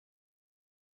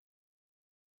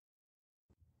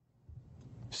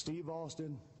Steve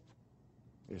Austin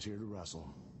is here to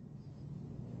wrestle.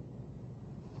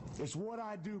 It's what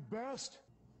I do best.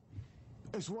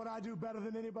 It's what I do better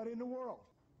than anybody in the world.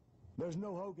 There's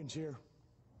no Hogans here.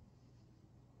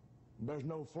 There's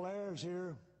no Flairs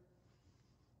here.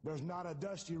 There's not a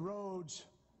Dusty Rhodes.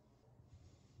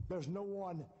 There's no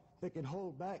one that can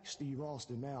hold back Steve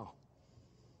Austin now.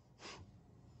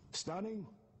 Stunning,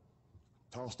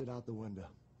 tossed it out the window.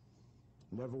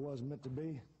 Never was meant to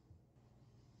be.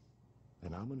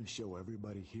 And I'm going to show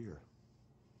everybody here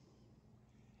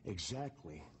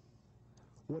exactly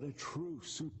what a true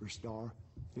superstar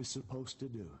is supposed to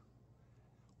do.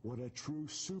 What a true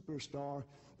superstar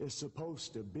is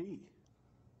supposed to be.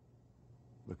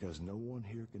 Because no one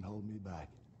here can hold me back.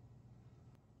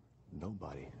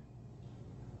 Nobody.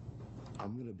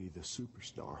 I'm going to be the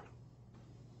superstar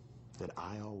that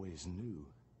I always knew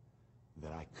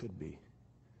that I could be.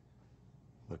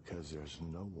 Because there's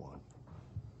no one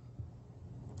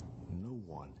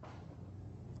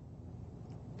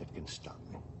that can stop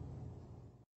me.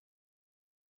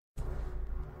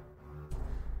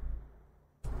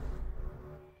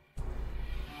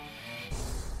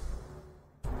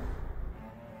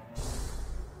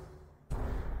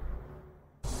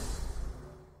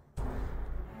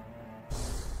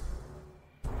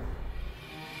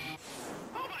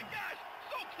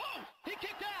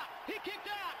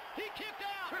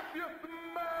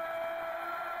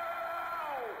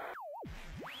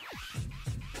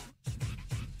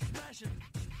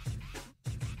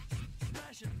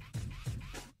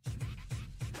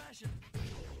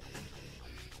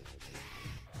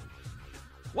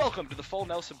 Welcome to the Full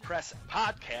Nelson Press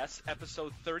Podcast,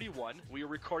 episode 31. We are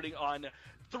recording on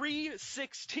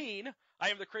 3/16. I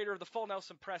am the creator of the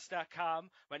FullNelsonPress.com.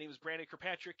 My name is Brandon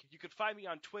Kirkpatrick. You can find me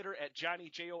on Twitter at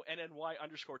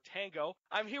JohnnyJONNY_Tango.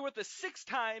 I'm here with the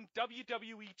six-time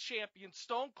WWE champion,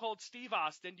 Stone Cold Steve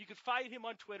Austin. You can find him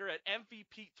on Twitter at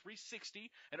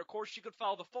MVP360. And, of course, you can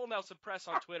follow the Full Nelson Press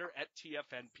on Twitter at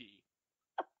TFNP.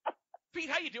 Pete,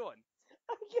 how you doing?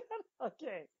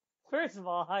 Okay. First of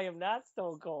all, I am not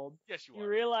Stone Cold. Yes, you are. You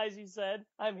realize you said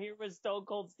I'm here with Stone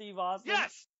Cold Steve Austin?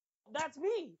 Yes! That's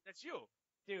me. That's you.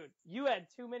 Dude, you had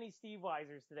too many Steve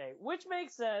Weisers today, which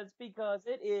makes sense because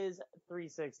it is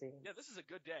 3/16. Yeah, this is a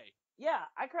good day. Yeah,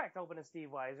 I cracked open a Steve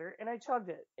Weiser and I chugged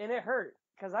it, and it hurt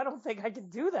because I don't think I can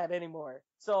do that anymore.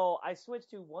 So I switched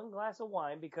to one glass of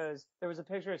wine because there was a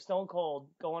picture of Stone Cold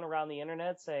going around the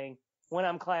internet saying, when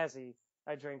I'm classy,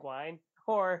 I drink wine.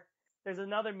 Or there's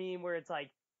another meme where it's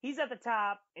like, he's at the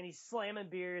top and he's slamming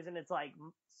beers and it's like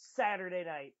Saturday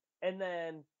night. And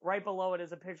then right below it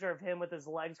is a picture of him with his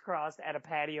legs crossed at a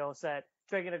patio set,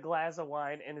 drinking a glass of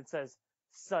wine, and it says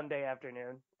Sunday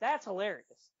afternoon. That's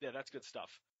hilarious. Yeah, that's good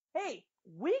stuff. Hey,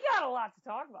 we got a lot to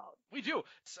talk about. We do.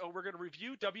 So we're going to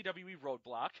review WWE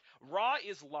Roadblock. Raw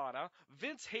is Lana.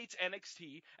 Vince hates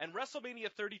NXT. And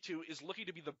WrestleMania 32 is looking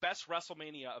to be the best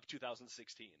WrestleMania of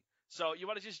 2016. So you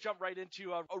want to just jump right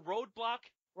into a Roadblock?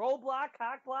 Roadblock,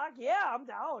 cockblock, yeah, I'm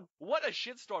down. What a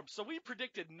shitstorm. So we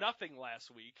predicted nothing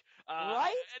last week.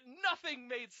 Right? And nothing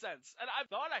made sense. And I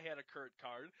thought I had a Kurt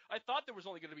card. I thought there was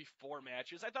only going to be 4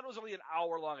 matches. I thought it was only an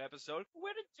hour-long episode.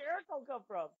 Where did Jericho come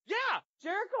from? Yeah!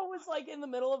 Jericho was like in the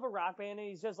middle of a rock band and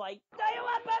he's just like, tell you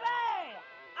what, baby!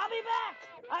 I'll be back!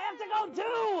 I have to go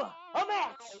do a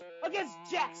match against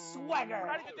Jack Swagger! We're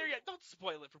not even there yet. Don't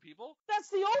spoil it for people. That's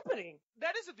the opening!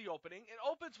 That isn't the opening. It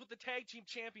opens with the tag team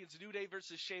champions, New Day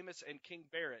versus Sheamus and King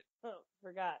Barrett. Oh,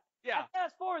 forgot. Yeah. I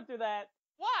fast forward through that.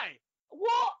 Why?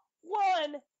 Well,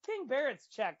 one, King Barrett's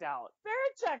checked out.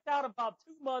 Barrett checked out about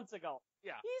 2 months ago.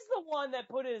 Yeah. He's the one that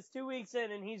put his 2 weeks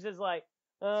in and he's just like,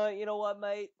 you know what,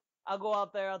 mate? I'll go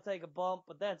out there, I'll take a bump,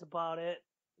 but that's about it.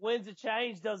 Wins a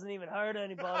change doesn't even hurt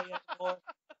anybody anymore.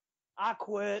 I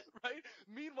quit. Right?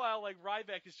 Meanwhile, like,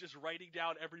 Ryback is just writing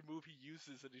down every move he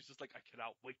uses, and he's just like, I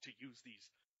cannot wait to use these.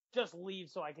 Just leave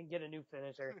so I can get a new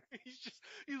finisher. he's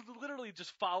literally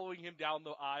just following him down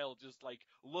the aisle, just like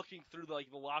looking through the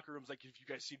locker rooms, like, have you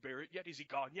guys seen Barrett yet? Is he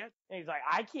gone yet? And he's like,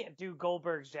 I can't do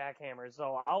Goldberg's jackhammer,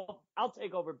 so I'll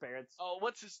take over Barrett's. Oh,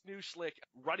 what's his new schlick?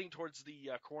 Running towards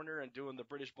the corner and doing the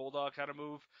British Bulldog kind of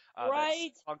move.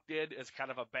 Right. That Punk did as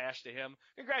kind of a bash to him.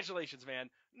 Congratulations, man.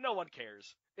 No one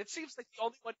cares. It seems like the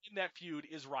only one in that feud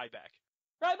is Ryback.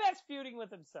 Ryback's feuding with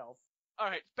himself. All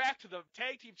right, back to the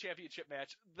Tag Team Championship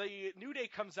match. The New Day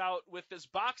comes out with this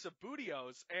box of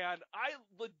Bootios, and I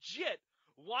legit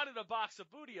wanted a box of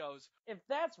Bootios. If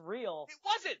that's real. It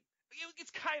wasn't.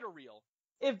 It's kind of real.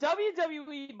 If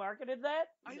WWE marketed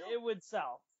that, it would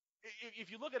sell. If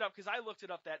you look it up, because I looked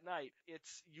it up that night,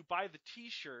 you buy the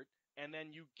T-shirt, and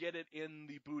then you get it in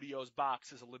the Bootios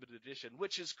box as a limited edition,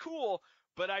 which is cool,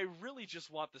 but I really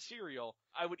just want the cereal.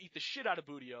 I would eat the shit out of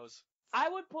Bootios. I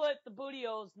would put the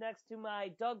Bootios next to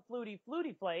my Doug Flutie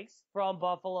Flakes from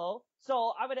Buffalo,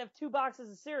 so I would have 2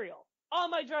 boxes of cereal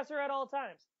on my dresser at all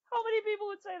times. How many people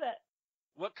would say that?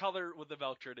 What color would the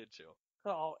milk turn into?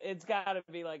 Oh, it's got to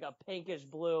be like a pinkish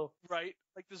blue. Right?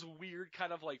 Like this weird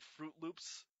kind of like Fruit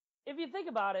Loops. If you think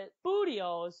about it,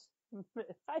 Bootios,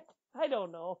 I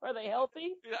don't know. Are they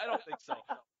healthy? Yeah, I don't think so.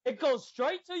 It goes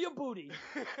straight to your booty.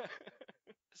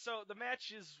 So the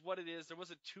match is what it is. There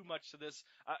wasn't too much to this.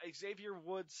 Xavier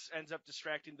Woods ends up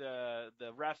distracting the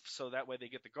ref so that way they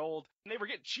get the gold. And they were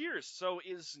getting cheers. So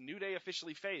is New Day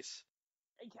officially face?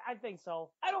 I think so.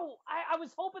 I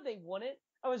was hoping they wouldn't.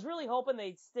 I was really hoping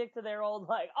they'd stick to their old,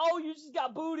 like, oh, you just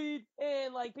got bootied.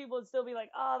 And, like, people would still be like,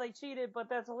 oh, they cheated, but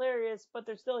that's hilarious. But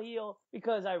they're still heel.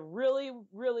 Because I really,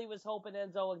 really was hoping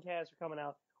Enzo and Cass were coming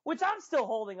out. Which I'm still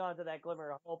holding on to that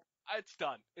glimmer of hope. It's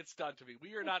done. It's done to me.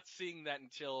 We are not seeing that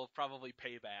until probably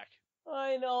Payback.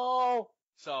 I know.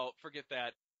 So forget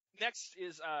that. Next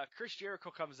is Chris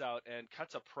Jericho comes out and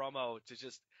cuts a promo to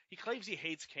he claims he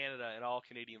hates Canada and all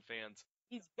Canadian fans.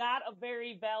 He's got a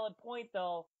very valid point,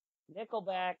 though.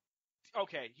 Nickelback.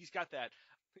 Okay, he's got that.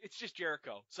 It's just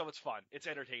Jericho, so it's fun. It's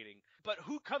entertaining. But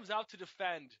who comes out to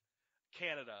defend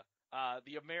Canada?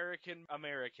 The American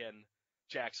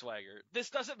Jack Swagger. This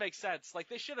doesn't make sense. Like,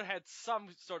 they should have had some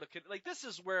sort of... Like, this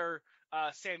is where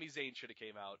Sami Zayn should have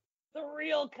came out. The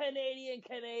real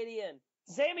Canadian.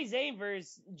 Sami Zayn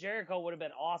versus Jericho would have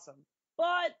been awesome.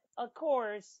 But, of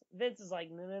course, Vince is like,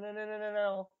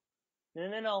 no.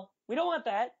 We don't want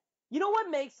that. You know what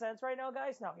makes sense right now,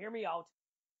 guys? Now, hear me out.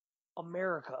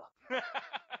 America.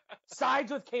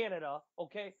 Sides with Canada,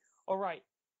 okay? All right.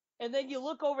 And then you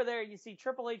look over there and you see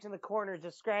Triple H in the corner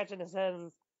just scratching his head,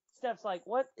 and Steph's like,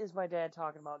 what is my dad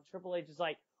talking about? And Triple H is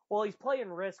like, well, he's playing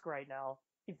Risk right now.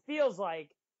 He feels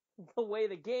like the way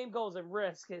the game goes in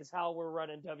Risk is how we're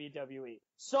running WWE.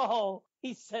 So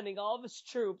he's sending all of his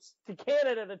troops to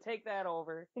Canada to take that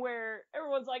over, where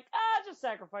everyone's like, just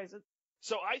sacrifice it.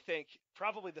 So I think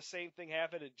probably the same thing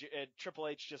happened, and Triple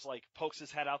H just like pokes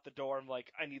his head out the door. I'm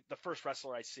like, I need the first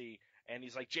wrestler I see, and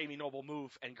he's like, Jamie Noble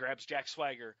move, and grabs Jack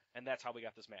Swagger, and that's how we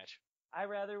got this match. I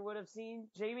rather would have seen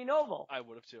Jamie Noble. I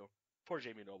would have too. Poor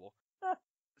Jamie Noble.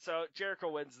 So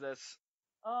Jericho wins this.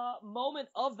 Moment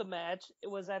of the match,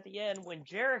 it was at the end when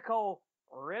Jericho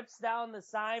rips down the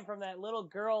sign from that little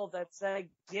girl that said,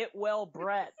 get well,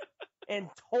 Brett, and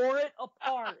tore it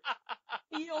apart.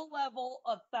 Heel level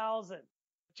 1,000.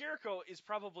 Jericho is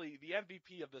probably the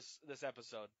MVP of this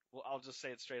episode. Well, I'll just say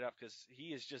it straight up because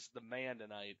he is just the man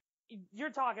tonight. You're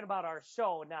talking about our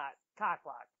show, not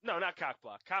Cockblock. No, not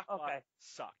Cockblock. Cockblock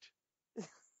sucked.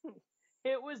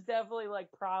 It was definitely like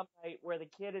prom night where the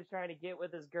kid is trying to get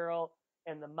with his girl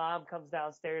and the mom comes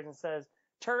downstairs and says,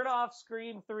 turn off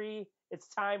Scream 3. It's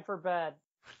time for bed.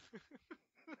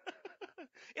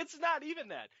 It's not even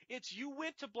that. It's you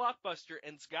went to Blockbuster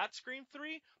and got Scream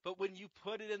 3, but when you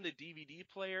put it in the DVD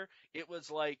player, it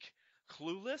was like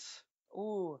Clueless.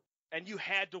 Ooh. And you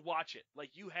had to watch it. Like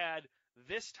you had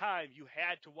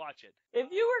to watch it.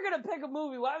 If you were going to pick a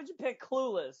movie, why would you pick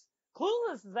Clueless?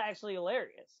 Clueless is actually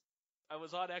hilarious. I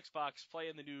was on Xbox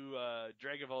playing the new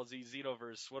Dragon Ball Z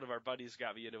Xenoverse. One of our buddies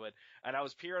got me into it. And I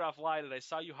was peering offline, and I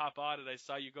saw you hop on, and I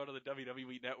saw you go to the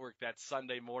WWE Network that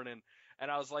Sunday morning. And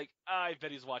I was like, I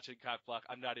bet he's watching Cockblock.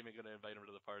 I'm not even going to invite him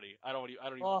to the party. I don't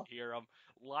even hear him.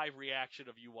 Live reaction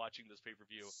of you watching this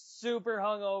pay-per-view. Super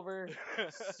hungover,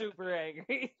 super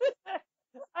angry.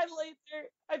 I laid there.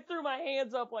 I threw my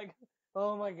hands up like,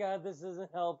 oh my God, this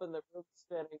isn't helping. The room's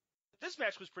spinning. This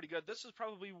match was pretty good. This is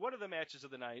probably one of the matches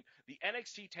of the night. The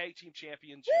NXT Tag Team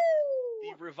Championship.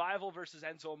 Woo! The Revival versus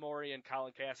Enzo Amore and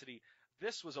Colin Cassidy.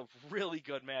 This was a really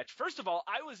good match. First of all,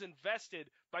 I was invested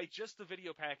by just the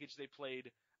video package they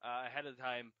played ahead of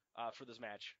time for this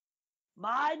match.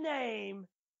 My name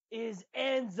is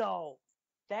Enzo.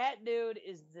 That dude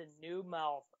is the new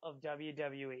mouth of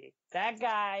WWE. That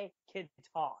guy can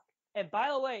talk. And by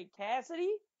the way,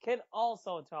 Cassidy can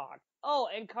also talk. Oh,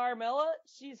 and Carmella,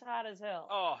 she's hot as hell.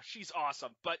 Oh, she's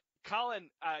awesome. But Colin,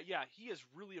 he is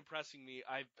really impressing me.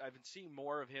 I've been seeing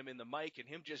more of him in the mic and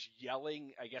him just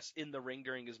yelling, I guess, in the ring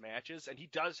during his matches. And he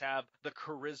does have the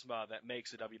charisma that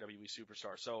makes a WWE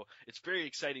superstar. So it's very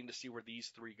exciting to see where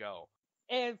these three go.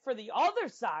 And for the other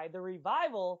side, the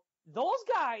Revival, those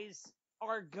guys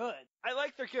are good. I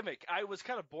like their gimmick. I was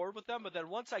kind of bored with them, but then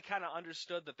once I kind of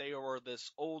understood that they were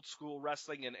this old school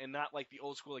wrestling and not like the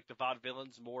old school, like the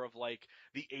Vaudevillains, more of like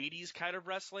the 80s kind of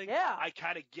wrestling, Yeah. I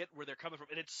kind of get where they're coming from.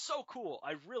 And it's so cool.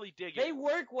 I really dig it. They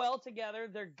work well together.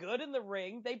 They're good in the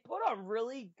ring. They put on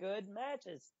really good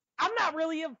matches. I'm not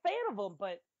really a fan of them,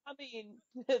 but I mean,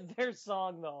 their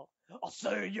song though, I'll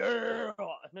say yeah,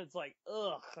 and it's like,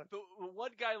 ugh. The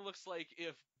one guy looks like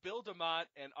if Bill DeMott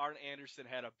and Arn Anderson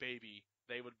had a baby,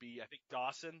 they would be, I think,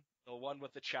 Dawson, the one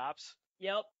with the chops.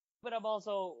 Yep. But I'm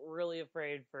also really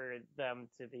afraid for them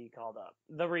to be called up.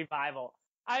 The Revival.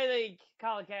 I think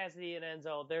Colin Cassidy and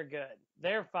Enzo, they're good.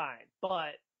 They're fine.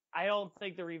 But I don't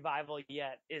think the Revival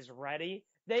yet is ready.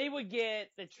 They would get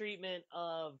the treatment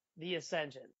of the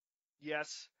Ascension.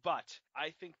 Yes, but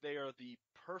I think they are the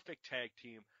perfect tag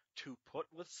team to put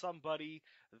with somebody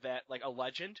that, like a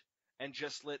legend, and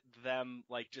just let them,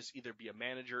 like, just either be a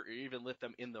manager or even let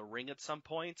them in the ring at some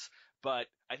points. But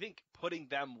I think putting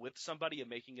them with somebody and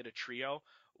making it a trio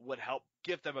would help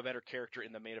give them a better character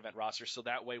in the main event roster, so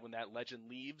that way when that legend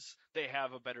leaves, they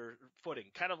have a better footing.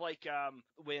 Kind of like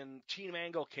when Team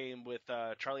Angle came with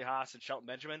Charlie Haas and Shelton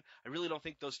Benjamin. I really don't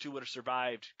think those two would have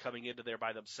survived coming into there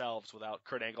by themselves without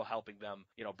Kurt Angle helping them,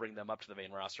 bring them up to the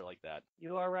main roster like that.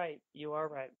 You are right. You are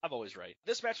right. I'm always right.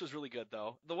 This match was really good,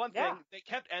 though. The one thing, they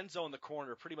kept Enzo in the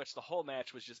corner. Pretty much the whole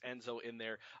match was just Enzo in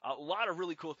there. A lot of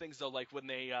really cool things, though, like when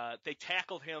they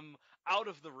tackled him out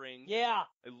of the ring. Yeah.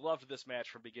 I loved this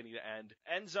match from beginning to end.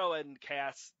 Enzo and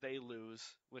Cass, they lose,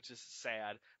 which is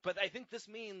sad. But I think this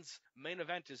means main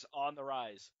event is on the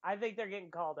rise. I think they're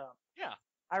getting called up. Yeah.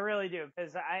 I really do.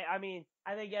 Because, I mean,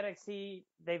 I think NXT,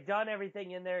 they've done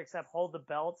everything in there except hold the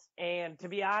belts. And to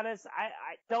be honest, I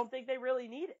don't think they really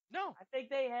need it. No. I think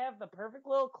they have the perfect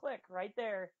little click right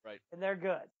there. Right. And they're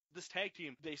good. This tag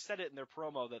team, they said it in their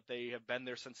promo that they have been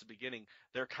there since the beginning.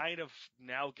 They're kind of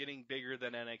now getting bigger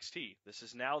than NXT. This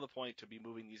is now the point to be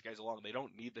moving these guys along. They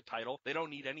don't need the title. They don't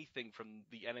need anything from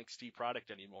the NXT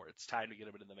product anymore. It's time to get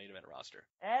them in the main event roster.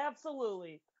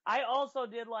 Absolutely. I also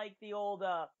did like the old,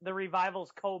 the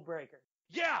Revival's Code Breaker.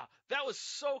 Yeah, that was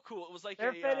so cool. It was like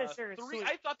their finisher.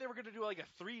 I thought they were going to do like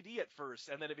a 3D at first,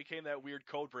 and then it became that weird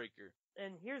Code Breaker.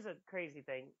 And here's a crazy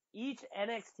thing. Each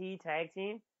NXT tag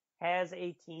team has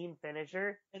a team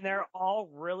finisher, and they're all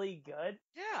really good.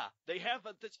 Yeah, they have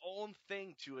its own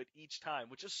thing to it each time,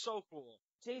 which is so cool.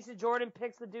 Jason Jordan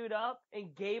picks the dude up,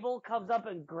 and Gable comes up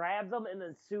and grabs him and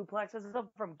then suplexes him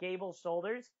from Gable's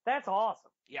shoulders. That's awesome.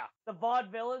 Yeah. The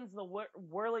Vaudevillains, the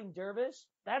Whirling Dervish,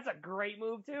 that's a great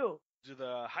move, too. Do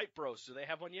the Hype Bros, do they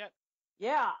have one yet?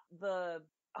 Yeah,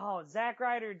 Zack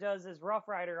Ryder does his Rough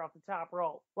Rider off the top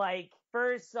rope. Like,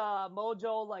 first,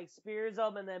 Mojo, spears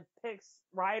him and then picks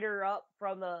Ryder up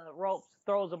from the ropes,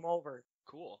 throws him over.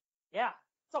 Cool. Yeah.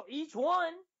 So, each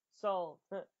one. So,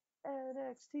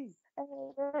 NXT.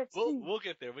 We'll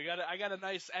get there. I got a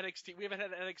nice NXT. We haven't had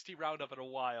an NXT roundup in a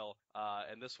while,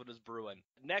 and this one is brewing.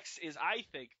 Next is, I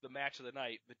think, the match of the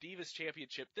night, the Divas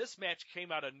Championship. This match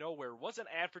came out of nowhere, wasn't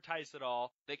advertised at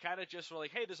all. They kind of just were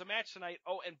like, hey, there's a match tonight.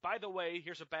 Oh, and by the way,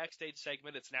 here's a backstage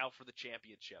segment. It's now for the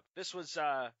championship. This was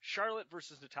Charlotte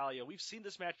versus Natalya. We've seen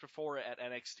this match before at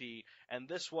NXT, and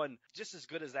this one just as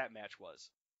good as that match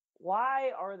was. Why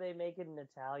are they making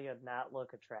Natalya not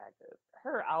look attractive?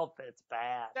 Her outfit's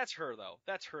bad. That's her, though.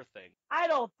 That's her thing. I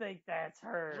don't think that's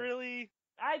her. Really?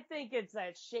 I think it's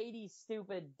that shady,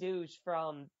 stupid douche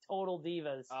from Total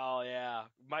Divas. Oh, yeah.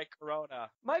 Mike Corona.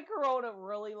 Mike Corona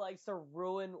really likes to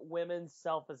ruin women's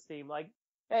self-esteem. Like,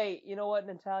 hey, you know what,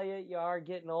 Natalya? You are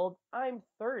getting old. I'm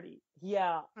 30.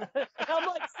 Yeah. I'm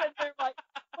sitting there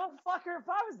well, fucker, if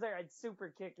I was there, I'd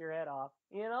super kick your head off.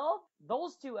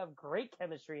 Those two have great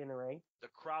chemistry in the ring. The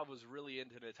crowd was really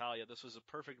into Natalya. This was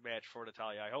a perfect match for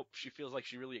Natalya. I hope she feels like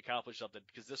she really accomplished something,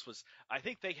 because I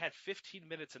think they had 15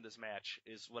 minutes in this match,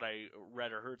 is what I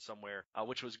read or heard somewhere,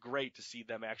 which was great to see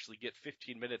them actually get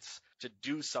 15 minutes to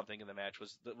do something in the match,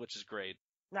 which is great.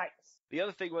 Nice. The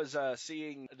other thing was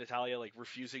seeing Natalya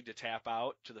refusing to tap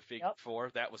out to the figure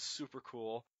four. That was super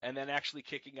cool. And then actually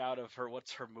kicking out of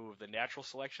what's her move? The natural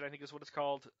selection, I think is what it's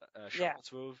called.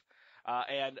 Charlotte's move.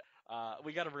 And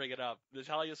we got to bring it up.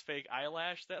 Natalya's fake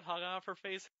eyelash that hung off her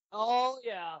face. Oh,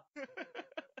 yeah.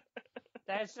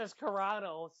 That's just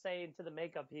Carano saying to the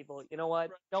makeup people, you know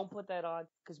what? Don't put that on,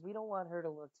 because we don't want her to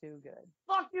look too good.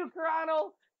 Fuck you,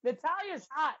 Carano. Natalya's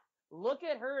hot. Look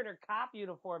at her in her cop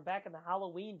uniform back in the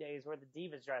Halloween days where the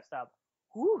Divas dressed up.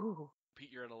 Woo! Pete,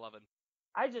 you're in 11.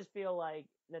 I just feel like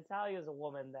Natalya's a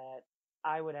woman that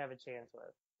I would have a chance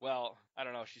with. Well, I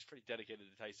don't know. She's pretty dedicated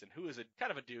to Tyson, who is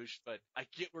kind of a douche, but I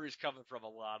get where he's coming from a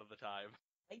lot of the time.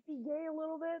 Might be gay a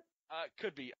little bit.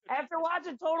 Could be. After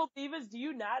watching Total Divas, do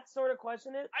you not sort of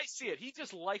question it? I see it. He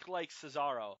just like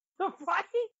Cesaro. Right?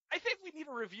 I think we need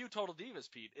to review Total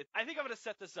Divas, Pete. I think I'm going to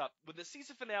set this up. When the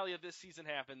season finale of this season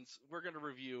happens, we're going to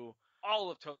review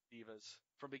all of Total Divas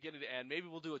from beginning to end. Maybe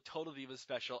we'll do a Total Divas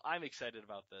special. I'm excited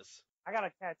about this. I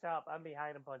gotta catch up. I'm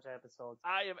behind a bunch of episodes.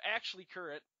 I am actually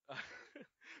current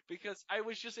because I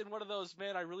was just in one of those,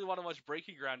 man, I really want to watch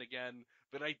Breaking Ground again,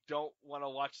 but I don't want to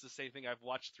watch the same thing I've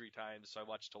watched 3 times, so I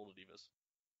watched Total Divas.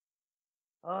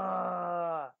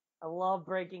 I love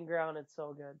Breaking Ground. It's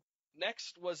so good.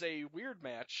 Next was a weird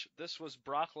match. This was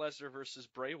Brock Lesnar versus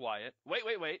Bray Wyatt.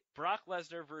 Wait. Brock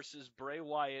Lesnar versus Bray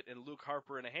Wyatt and Luke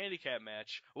Harper in a handicap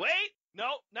match. Wait! No,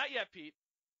 not yet, Pete.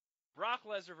 Brock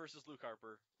Lesnar versus Luke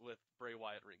Harper with Bray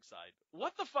Wyatt ringside.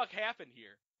 What the fuck happened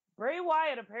here? Bray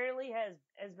Wyatt apparently has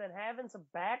been having some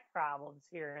back problems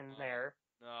here and there.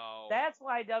 No. That's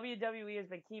why WWE has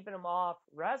been keeping him off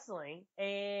wrestling,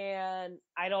 and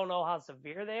I don't know how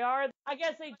severe they are. I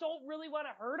guess they don't really want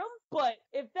to hurt him, but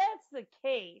if that's the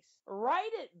case,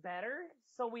 write it better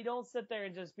so we don't sit there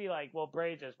and just be like, well,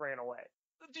 Bray just ran away.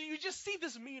 Do you just see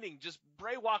this meeting? Just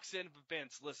Bray walks in,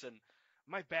 Vince, listen,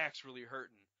 my back's really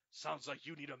hurting. Sounds like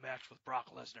you need a match with Brock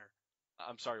Lesnar.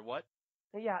 I'm sorry, what?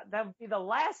 Yeah, that would be the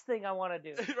last thing I want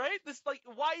to do. Right? This, like,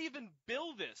 why even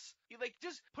build this? You, like,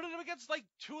 just put it up against, like,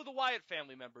 2 of the Wyatt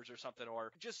family members or something,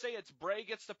 or just say it's Bray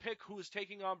gets to pick who's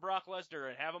taking on Brock Lesnar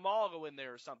and have them all go in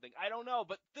there or something. I don't know,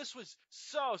 but this was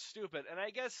so stupid, and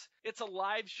I guess it's a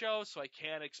live show, so I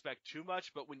can't expect too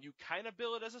much, but when you kind of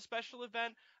bill it as a special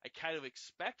event, I kind of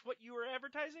expect what you were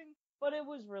advertising. But it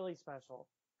was really special,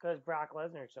 because Brock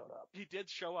Lesnar showed up. He did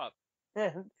show up.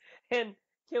 And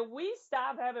can we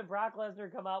stop having Brock Lesnar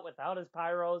come out without his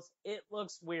pyros? It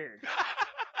looks weird.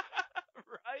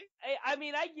 Right? I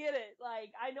mean, I get it.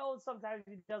 Like, I know sometimes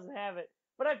he doesn't have it.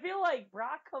 But I feel like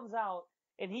Brock comes out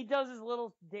and he does his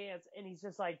little dance and he's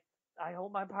just like, I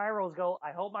hope my pyros go.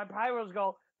 I hope my pyros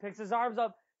go. Picks his arms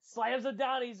up, slams them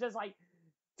down. He's just like,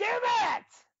 damn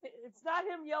it! It's not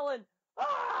him yelling,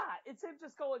 ah! It's him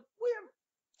just going,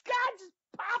 God, just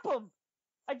pop him!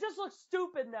 I just look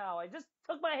stupid now. I just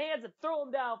took my hands and threw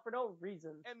him down for no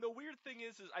reason. And the weird thing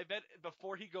is I bet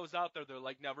before he goes out there, they're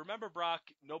like, now remember, Brock,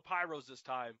 no pyros this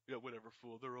time. Yeah, whatever,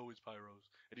 fool. They're always pyros.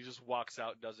 And he just walks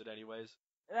out and does it anyways.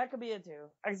 That could be it, too.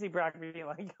 I can see Brock being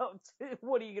like, oh,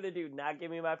 what are you going to do? Not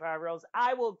give me my pyros?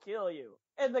 I will kill you.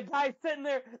 And the guy's sitting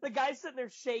there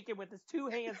shaking with his 2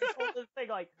 hands. He's holding this thing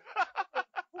like,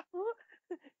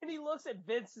 and he looks at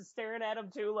Vince and staring at him,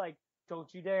 too, like,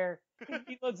 don't you dare.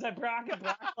 He looks at Brock and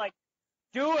Brock's like,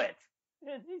 do it.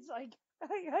 And he's like,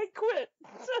 I quit.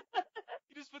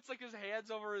 He just puts like his hands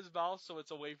over his mouth so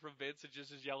it's away from Vince and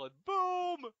just is yelling,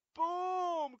 boom,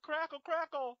 boom, crackle,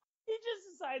 crackle. He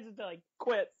just decides to like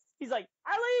quit. He's like,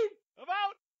 I leave. I'm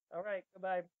out. All right,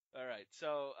 goodbye. All right,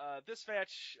 so this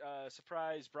match,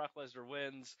 surprise, Brock Lesnar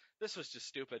wins. This was just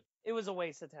stupid. It was a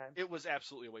waste of time. It was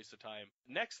absolutely a waste of time.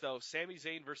 Next, though, Sami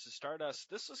Zayn versus Stardust.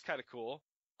 This was kind of cool.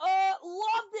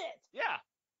 Loved it. Yeah.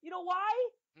 You know why?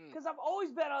 Because I've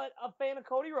always been a fan of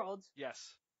Cody Rhodes.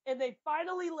 Yes. And they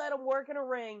finally let him work in a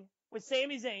ring with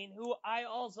Sami Zayn, who I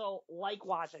also like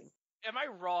watching. Am I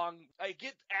wrong? I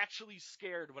get actually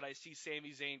scared when I see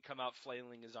Sami Zayn come out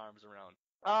flailing his arms around.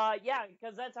 Yeah,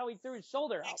 because that's how he threw his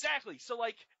shoulder out. Exactly. So,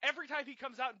 like, every time he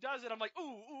comes out and does it, I'm like,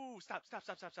 ooh, stop.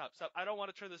 I don't want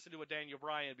to turn this into a Daniel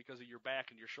Bryan because of your back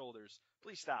and your shoulders.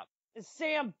 Please stop.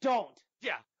 Sam, don't.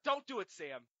 Yeah, don't do it,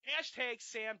 Sam. Hashtag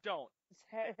Sam don't.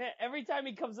 Every time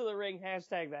he comes to the ring,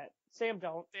 hashtag that. Sam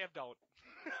don't. Sam don't.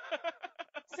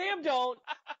 Sam don't.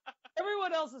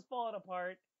 Everyone else is falling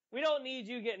apart. We don't need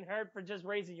you getting hurt for just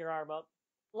raising your arm up.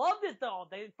 Loved it, though.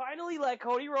 They finally let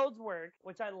Cody Rhodes work,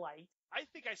 which I liked. I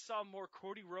think I saw more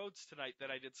Cody Rhodes tonight than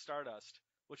I did Stardust,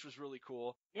 which was really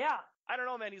cool. Yeah. I don't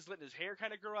know, man. He's letting his hair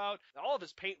kind of grow out. All of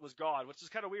his paint was gone, which is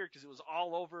kind of weird because it was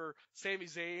all over Sami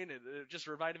Zayn, and it just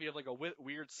reminded me of like a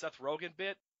weird Seth Rogen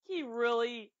bit. He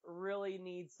really, really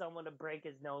needs someone to break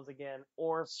his nose again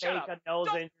or fake a nose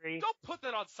injury. Don't put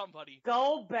that on somebody.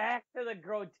 Go back to the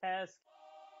grotesque.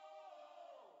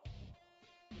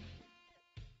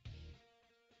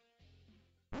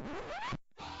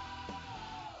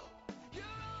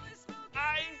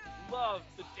 I love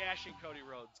the dashing Cody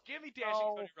Rhodes. Give me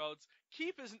dashing Cody Rhodes.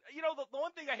 Keep his, the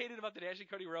one thing I hated about the dashing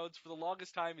Cody Rhodes for the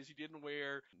longest time is he didn't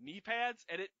wear knee pads,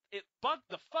 and it bugged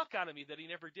the fuck out of me that he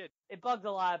never did. It bugged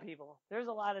a lot of people. There's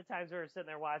a lot of times we were sitting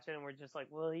there watching and we're just like,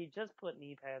 well, he just put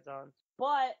knee pads on.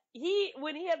 But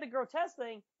when he had the grotesque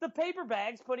thing, the paper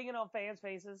bags, putting it on fans'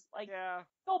 faces, like, yeah.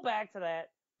 Go back to that.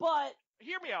 But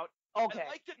hear me out. Okay. I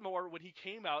liked it more when he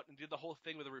came out and did the whole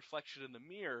thing with a reflection in the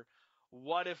mirror,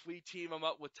 what if we team him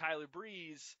up with Tyler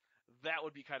Breeze? That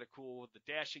would be kind of cool with the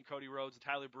dashing Cody Rhodes and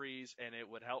Tyler Breeze, and it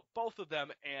would help both of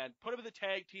them and put them in the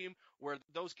tag team where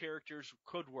those characters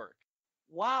could work.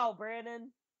 Wow,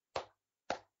 Brandon.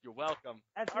 You're welcome.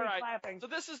 That's All me right. clapping. So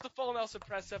this is the Full Nelson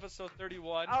Press, episode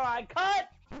 31. All right, cut!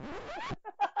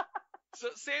 So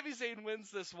Sami Zayn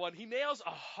wins this one. He nails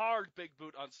a hard big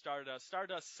boot on Stardust.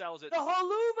 Stardust sells it. The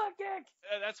haluva kick!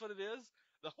 That's what it is?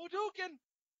 The Hadouken?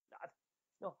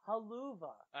 No,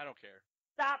 haluva. I don't care.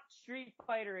 Stop street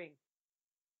fightering.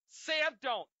 Sam,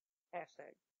 don't.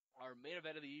 Hashtag. Our main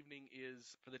event of the evening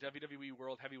is for the WWE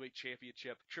World Heavyweight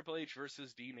Championship, Triple H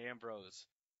versus Dean Ambrose.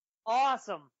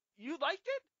 Awesome. You liked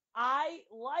it? I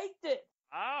liked it.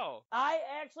 Oh. I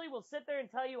actually will sit there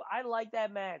and tell you I like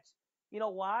that match. You know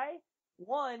why?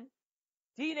 One,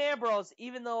 Dean Ambrose,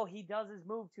 even though he does his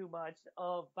move too much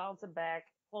of bouncing back,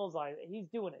 clothesline, he's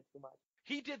doing it too much.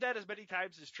 He did that as many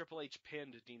times as Triple H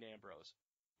pinned Dean Ambrose.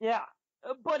 Yeah.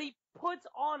 But he puts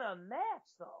on a match,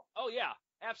 though. Oh, yeah.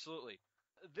 Absolutely.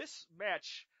 This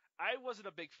match, I wasn't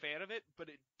a big fan of it, but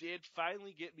it did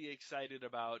finally get me excited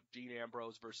about Dean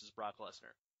Ambrose versus Brock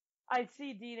Lesnar. I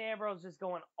see Dean Ambrose just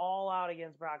going all out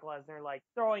against Brock Lesnar, like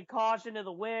throwing caution to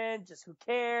the wind, just who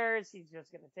cares? He's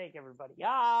just going to take everybody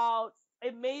out.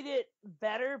 It made it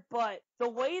better, but the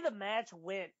way the match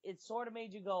went, it sort of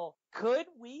made you go, could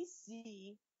we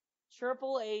see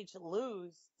Triple H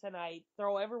lose tonight,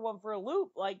 throw everyone for a loop?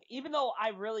 Like, even though I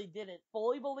really didn't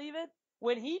fully believe it,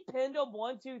 when he pinned him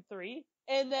 1, 2, 3,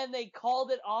 and then they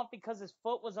called it off because his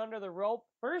foot was under the rope,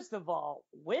 first of all,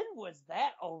 when was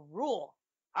that a rule?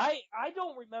 I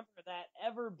don't remember that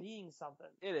ever being something.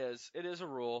 It is. It is a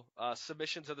rule.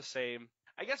 Submissions are the same.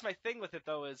 I guess my thing with it,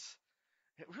 though, is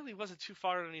it really wasn't too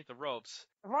far underneath the ropes.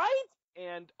 Right?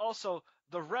 And also,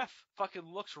 the ref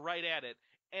fucking looks right at it.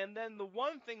 And then the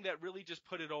one thing that really just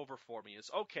put it over for me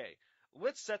is, okay,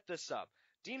 let's set this up.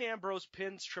 Dean Ambrose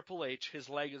pins Triple H. His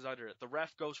leg is under it. The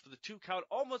ref goes for the 2 count,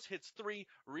 almost hits 3,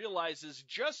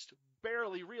 just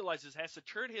barely realizes, has to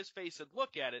turn his face and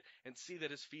look at it and see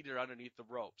that his feet are underneath the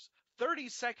ropes. 30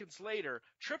 seconds later,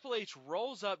 Triple H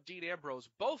rolls up Dean Ambrose,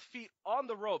 both feet on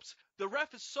the ropes. The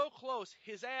ref is so close,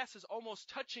 his ass is almost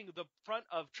touching the front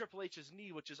of Triple H's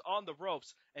knee, which is on the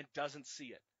ropes, and doesn't see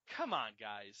it. Come on,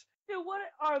 guys. Dude, what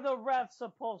are the refs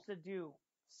supposed to do?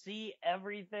 See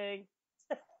everything?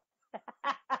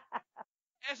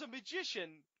 As a magician,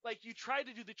 like, you try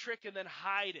to do the trick and then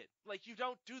hide it. Like, you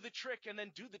don't do the trick and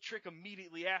then do the trick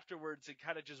immediately afterwards and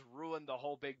kind of just ruin the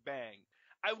whole big bang.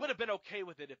 I would have been okay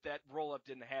with it if that roll-up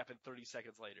didn't happen 30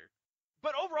 seconds later.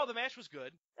 But overall, the match was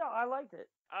good. No, I liked it.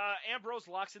 Ambrose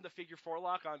locks in the figure 4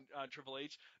 lock on Triple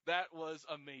H. That was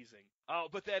amazing.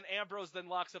 But then Ambrose then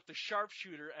locks up the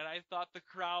sharpshooter, and I thought the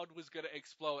crowd was going to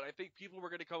explode. I think people were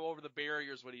going to come over the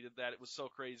barriers when he did that. It was so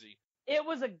crazy. It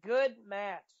was a good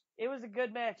match. It was a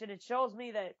good match, and it shows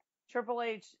me that Triple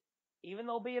H, even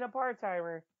though being a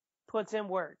part-timer, puts in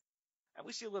work. And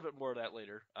we see a little bit more of that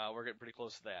later. We're getting pretty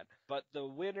close to that. But the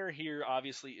winner here,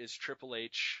 obviously, is Triple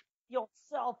H.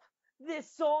 Yourself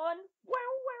this on. Wow,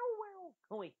 wow, wow.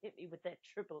 Oh, he hit me with that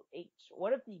Triple H.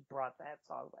 What if he brought that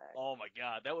song back? Oh, my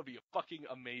God. That would be fucking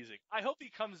amazing. I hope he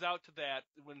comes out to that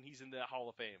when he's in the Hall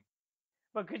of Fame.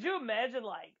 But could you imagine,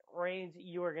 like, Reigns,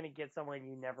 you were going to get someone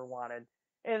you never wanted.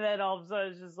 And then all of a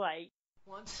sudden it's just like...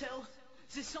 1, 2,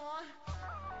 is this on?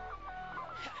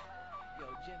 Yo,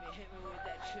 Jimmy hit me with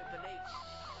that Triple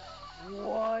H.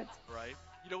 What? Right?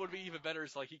 You know what would be even better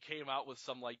is, like, he came out with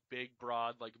some, like, big,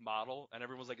 broad, like, model, and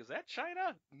everyone was like, is that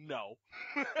China? No.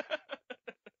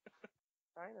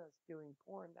 China's doing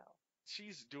porn now.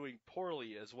 She's doing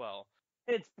poorly as well.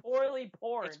 It's poorly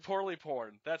porn. It's poorly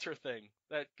porn. That's her thing.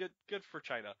 That good for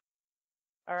China.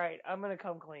 All right, I'm going to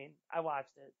come clean. I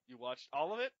watched it. You watched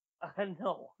all of it?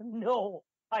 No,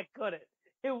 I couldn't.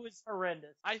 It was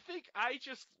horrendous. I think I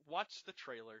just watched the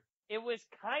trailer. It was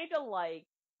kind of like,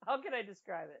 how can I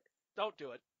describe it? Don't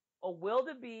do it. A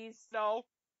wildebeest. No.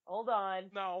 Hold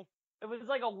on. No. It was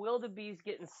like a wildebeest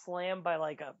getting slammed by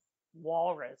like a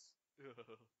walrus.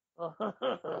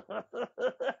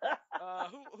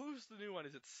 Who's the new one?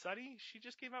 Is it Sunny? She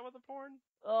just came out with a porn?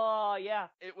 Oh, yeah.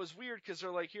 It was weird because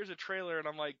they're like, here's a trailer, and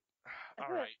I'm like,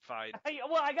 all right, fine.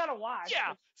 I gotta watch.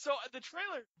 Yeah, so the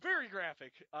trailer, very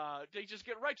graphic. They just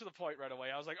get right to the point right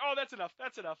away. I was like, oh, that's enough.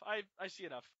 I see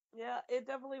enough. Yeah, it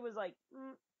definitely was like,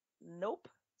 nope.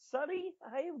 Sonny,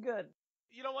 I am good.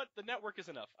 You know what? The network is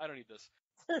enough. I don't need this.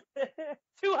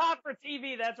 Too hot for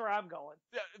TV, that's where I'm going.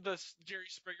 The Jerry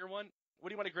Springer one? What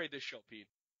do you want to grade this show, Pete?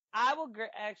 I will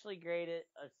actually grade it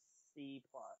a C+.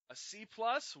 A C+?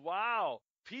 Wow.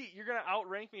 Pete, you're going to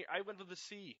outrank me. I went with a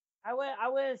C. I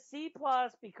went C+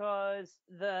 because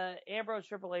the Ambrose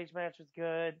Triple H match was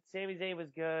good, Sami Zayn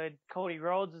was good, Cody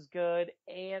Rhodes was good,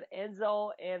 and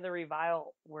Enzo and the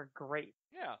Revival were great.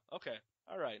 Yeah. Okay.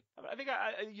 All right. I think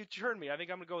you turned me. I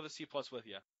think I'm gonna go with a C+ with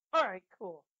you. All right,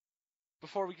 cool.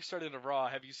 Before we start into Raw,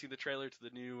 have you seen the trailer to the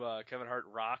new Kevin Hart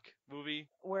Rock movie?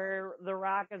 Where The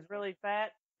Rock is really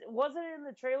fat. Wasn't it in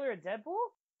the trailer of Deadpool?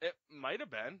 It might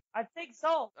have been. I think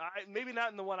so. Maybe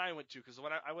not in the one I went to, because the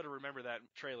one I would have remembered that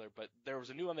trailer, but there was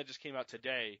a new one that just came out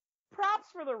today. Props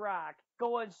for The Rock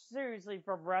going seriously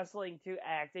from wrestling to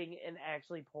acting and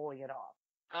actually pulling it off.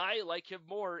 I like him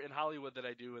more in Hollywood than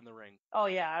I do in the ring. Oh,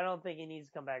 yeah, I don't think he needs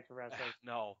to come back to wrestling.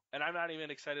 No. And I'm not even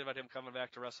excited about him coming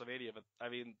back to WrestleMania, but, I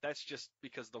mean, that's just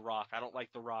because The Rock. I don't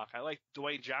like The Rock. I like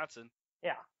Dwayne Johnson.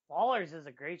 Yeah, Ballers is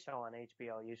a great show on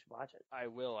HBO. You should watch it. I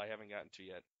will. I haven't gotten to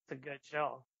yet. It's a good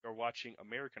show. We're watching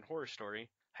American Horror Story.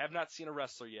 Have not seen a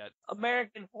wrestler yet.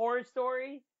 American Horror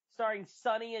Story starring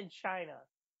Sonny and China.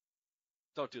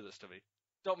 Don't do this to me.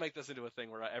 Don't make this into a thing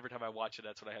where every time I watch it,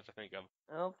 that's what I have to think of.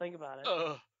 Well, think about it.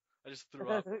 Ugh. I just threw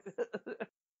up.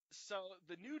 So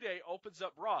the New Day opens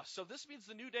up Raw. So this means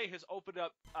the New Day has opened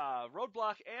up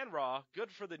Roadblock and Raw.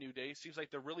 Good for the New Day. Seems like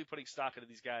they're really putting stock into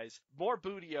these guys. More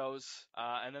Bootios,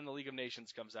 and then the League of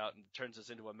Nations comes out and turns this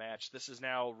into a match. This is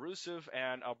now Rusev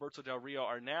and Alberto Del Rio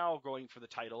are now going for the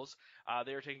titles.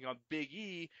 They are taking on Big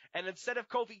E, and instead of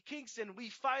Kofi Kingston, we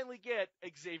finally get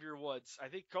Xavier Woods. I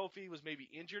think Kofi was maybe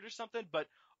injured or something, but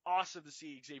awesome to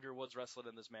see Xavier Woods wrestling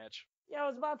in this match. Yeah, it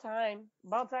was about time.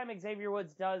 About time Xavier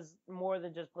Woods does more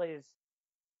than just play his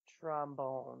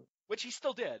trombone. Which he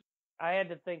still did. I had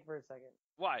to think for a second.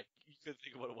 Why? You couldn't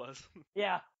think of what it was.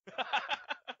 Yeah.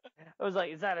 I was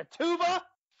like, is that a tuba?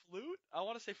 Flute? I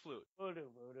want to say flute.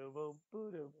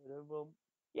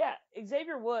 Yeah,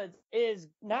 Xavier Woods is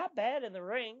not bad in the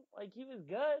ring. Like, he was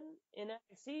good in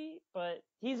NXT, but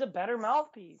he's a better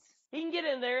mouthpiece. He can get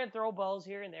in there and throw balls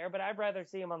here and there, but I'd rather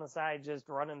see him on the side just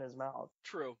running his mouth.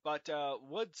 True, but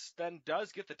Woods then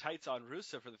does get the tights on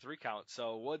Rusev for the 3 count,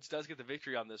 so Woods does get the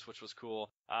victory on this, which was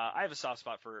cool. I have a soft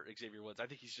spot for Xavier Woods. I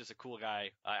think he's just a cool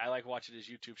guy. I like watching his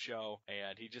YouTube show,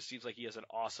 and he just seems like he has an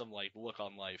awesome look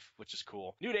on life, which is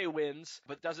cool. New Day wins,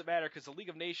 but it doesn't matter because the League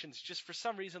of Nations just for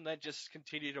some reason then just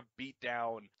continue to beat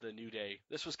down the New Day.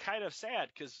 This was kind of sad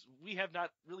because we have not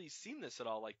really seen this at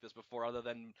all like this before, other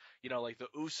than like the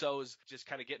Usos just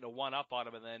kind of getting a one-up on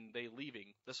him and then they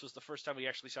leaving. This was the first time we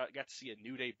actually got to see a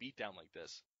New Day beatdown like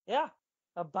this. Yeah,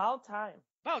 about time.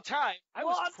 About time. I'm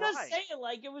just saying,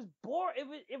 it was boring.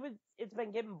 It's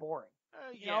been getting boring.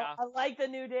 Yeah. I like the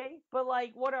New Day, but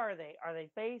what are they? Are they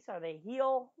face? Are they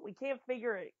heel? We can't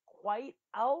figure it quite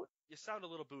out. You sound a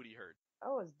little booty hurt. I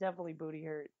was definitely booty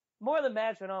hurt. More of the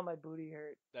match went on my booty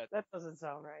hurt. That doesn't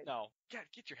sound right. No. God,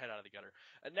 get your head out of the gutter.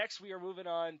 Next, we are moving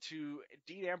on to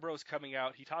Dean Ambrose coming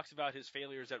out. He talks about his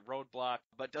failures at Roadblock,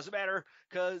 but doesn't matter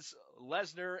because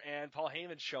Lesnar and Paul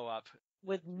Heyman show up.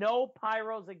 With no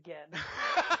pyros again.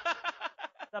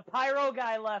 The pyro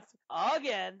guy left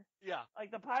again. Yeah.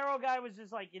 The pyro guy was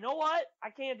just like, you know what?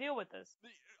 I can't deal with this.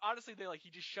 Honestly, he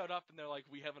just showed up and they're like,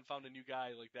 we haven't found a new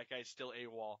guy. That guy's still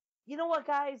AWOL. You know what,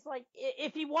 guys?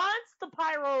 If he wants the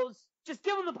pyros, just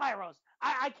give him the pyros.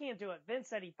 I can't do it. Vince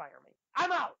said he'd fire me.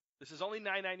 I'm out. This is only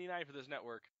 $9.99 for this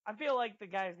network. I feel like the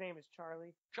guy's name is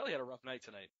Charlie. Charlie had a rough night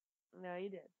tonight. No, he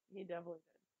did. He definitely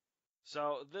did.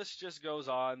 So this just goes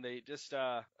on. They just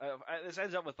this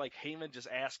ends up with Heyman just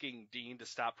asking Dean to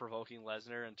stop provoking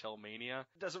Lesnar until Mania.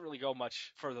 It doesn't really go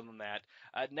much further than that.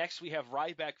 Next we have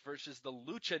Ryback versus the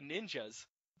Lucha Ninjas.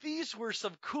 These were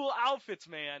some cool outfits,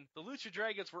 man. The Lucha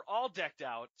Dragons were all decked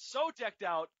out. So decked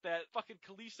out that fucking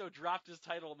Kalisto dropped his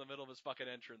title in the middle of his fucking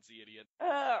entrance, the idiot.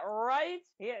 Right?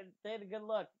 Yeah, they had a good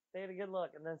look.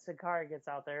 And then Sakara gets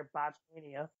out there,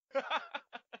 Botchmania.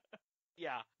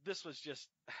 Yeah, this was just...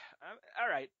 all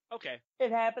right, okay.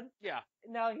 It happened. Yeah.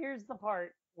 Now, here's the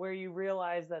part where you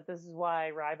realize that this is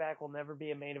why Ryback will never be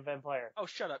a main event player. Oh,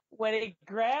 shut up. When he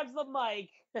grabs the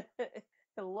mic...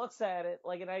 and looks at it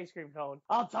like an ice cream cone.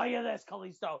 I'll tell you this,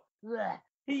 Kalisto. Blech.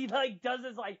 He does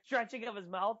this stretching of his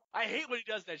mouth. I hate when he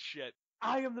does that shit.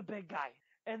 I am the big guy,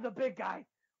 and the big guy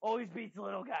always beats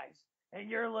little guys, and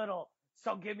you're little,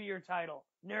 so give me your title,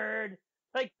 nerd.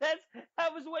 I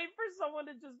was waiting for someone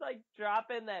to just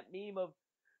drop in that meme of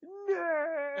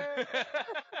nerd.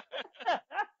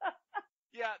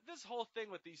 Yeah, this whole thing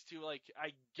with these two, I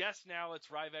guess now it's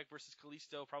Ryback versus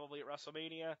Kalisto probably at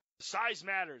WrestleMania. Size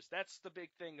matters. That's the big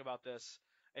thing about this.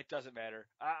 It doesn't matter.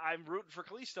 I'm rooting for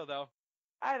Kalisto, though.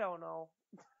 I don't know.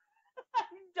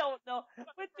 don't know.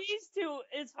 With these two,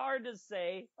 it's hard to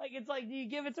say. Like, it's like, do you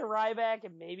give it to Ryback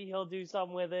and maybe he'll do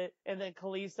something with it? And then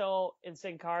Kalisto and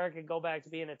Sin Cara can go back to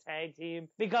being a tag team?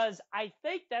 Because I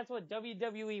think that's what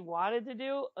WWE wanted to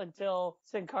do until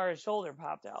Sin Cara's shoulder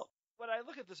popped out. When I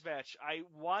look at this match, I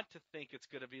want to think it's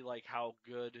going to be like how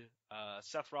good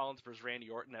Seth Rollins versus Randy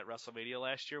Orton at WrestleMania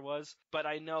last year was. But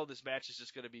I know this match is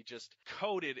just going to be just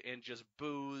coated in just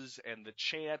booze and the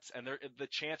chants, and the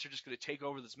chants are just going to take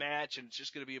over this match, and it's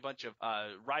just going to be a bunch of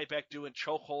Ryback doing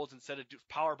chokeholds instead of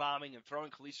power bombing and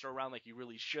throwing Kalisto around like he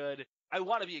really should. I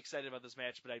want to be excited about this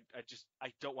match, but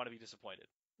I don't want to be disappointed.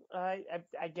 I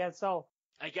guess so.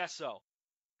 I guess so.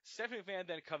 Stephanie McMahon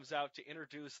then comes out to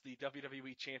introduce the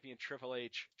WWE Champion Triple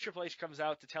H. Triple H comes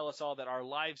out to tell us all that our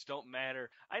lives don't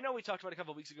matter. I know we talked about a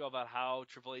couple of weeks ago about how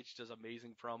Triple H does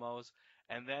amazing promos,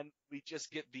 and then we just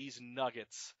get these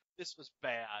nuggets. This was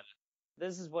bad.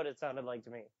 This is what it sounded like to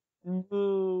me.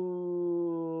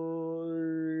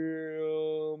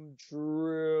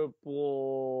 Triple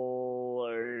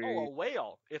H. Oh, a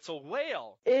whale. It's a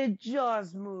whale. It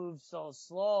just moves so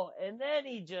slow, and then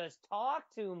he just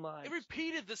talked too much. It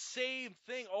repeated the same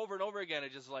thing over and over again.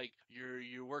 It's just like,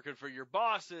 you're working for your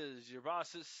bosses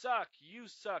suck, you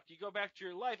go back to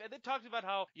your life, and then talked about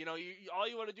how, all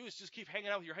you want to do is just keep hanging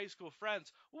out with your high school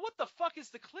friends. Well, what the fuck is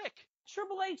the click?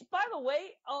 Triple H, by the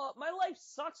way, my life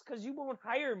sucks because you won't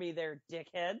hire me there,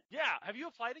 dickhead. Yeah, have you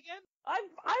applied again?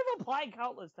 I've applied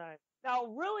countless times. Now,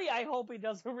 really, I hope he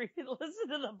doesn't listen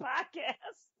to the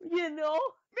podcast.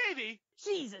 Maybe.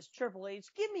 Jesus, Triple H,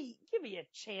 give me a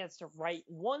chance to write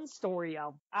one story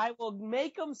out. I will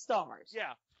make them stars.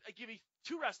 Yeah, give me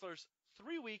 2 wrestlers,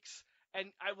 3 weeks,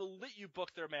 and I will let you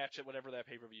book their match at whatever that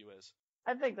pay-per-view is.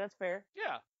 I think that's fair.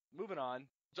 Yeah, moving on.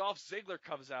 Dolph Ziggler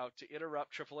comes out to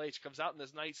interrupt Triple H, comes out in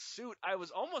this nice suit. I was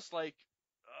almost like,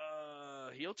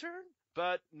 heel turn?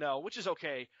 But no, which is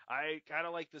okay. I kind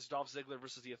of like this Dolph Ziggler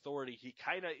versus the Authority. He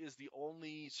kind of is the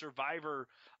only survivor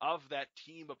of that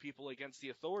team of people against the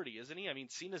Authority, isn't he? I mean,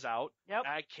 Cena's out. Yep.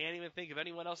 I can't even think of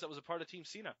anyone else that was a part of Team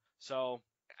Cena. So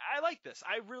I like this.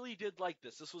 I really did like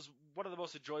this. This was one of the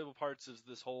most enjoyable parts of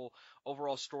this whole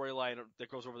overall storyline that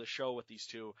goes over the show with these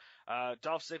two.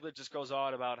 Dolph Ziggler just goes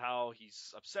on about how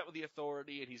he's upset with the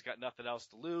Authority and he's got nothing else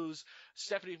to lose.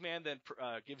 Stephanie McMahon then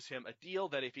gives him a deal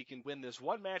that if he can win this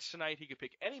one match tonight, he can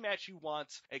pick any match he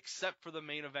wants except for the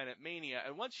main event at Mania.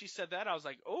 And once she said that, I was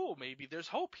like, oh, maybe there's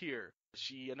hope here.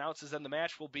 She announces then the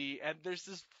match will be, and there's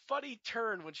this funny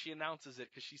turn when she announces it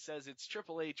because she says it's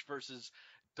Triple H versus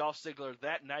Dolph Ziggler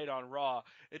that night on Raw,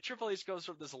 and Triple H goes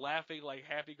from this laughing, like,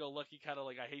 happy-go-lucky kind of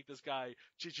like, I hate this guy,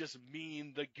 to just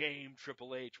mean the game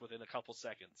Triple H within a couple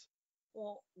seconds.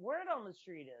 Well, word on the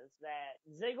street is that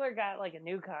Ziggler got like a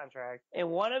new contract, and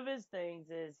one of his things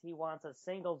is he wants a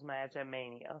singles match at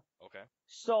Mania. Okay.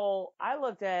 So I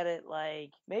looked at it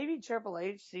like maybe Triple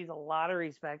H sees a lot of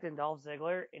respect in Dolph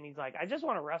Ziggler, and he's like, I just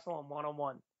want to wrestle him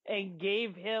one-on-one. And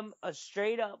gave him a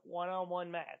straight-up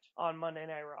one-on-one match on Monday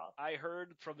Night Raw. I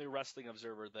heard from the Wrestling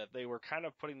Observer that they were kind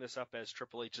of putting this up as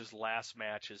Triple H's last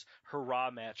match, his hurrah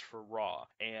match for Raw.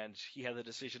 And he had the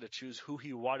decision to choose who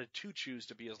he wanted to choose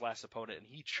to be his last opponent, and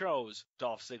he chose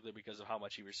Dolph Ziggler because of how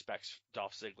much he respects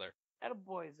Dolph Ziggler.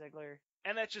 Attaboy, Ziggler.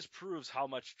 And that just proves how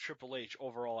much Triple H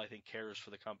overall, I think, cares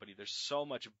for the company. There's so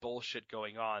much bullshit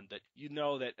going on that you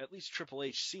know that at least Triple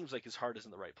H seems like his heart is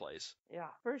in the right place. Yeah,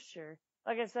 for sure.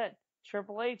 Like I said,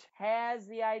 Triple H has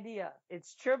the idea.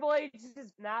 It's Triple H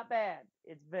is not bad.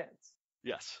 It's Vince.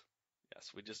 Yes.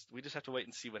 We just have to wait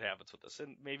and see what happens with this.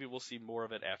 And maybe we'll see more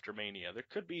of it after Mania. There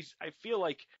could be, I feel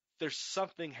like there's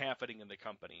something happening in the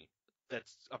company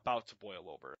that's about to boil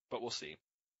over, but we'll see.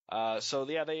 So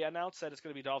they announced that it's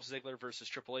going to be Dolph Ziggler versus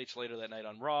Triple H later that night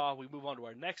on Raw. We move on to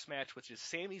our next match, which is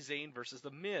Sami Zayn versus The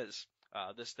Miz.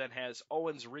 This then has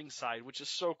Owens ringside, which is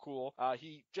so cool.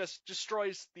 He just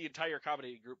destroys the entire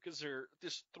comedy group because there are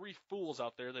just 3 fools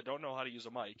out there that don't know how to use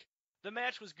a mic. The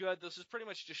match was good. This is pretty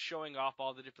much just showing off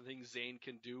all the different things Zayn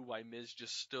can do while Miz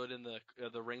just stood in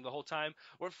the ring the whole time.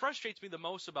 What frustrates me the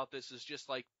most about this is just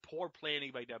like poor planning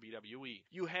by WWE.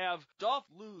 You have Dolph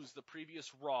lose the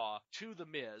previous Raw to The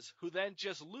Miz, who then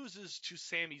just loses to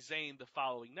Sami Zayn the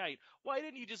following night. Why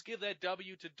didn't you just give that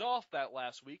W to Dolph that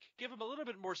last week? Give him a little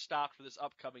bit more stock for this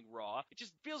upcoming Raw. It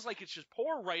just feels like it's just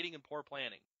poor writing and poor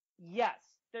planning. Yes.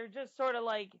 They're just sort of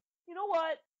like, you know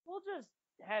what? We'll just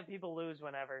have people lose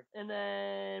whenever, and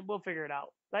then we'll figure it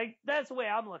out. Like, that's the way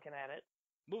I'm looking at it.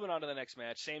 Moving on to the next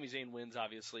match, Sami Zayn wins,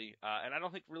 obviously, and I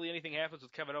don't think really anything happens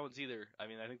with Kevin Owens either. I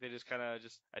mean, I think they just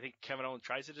I think Kevin Owens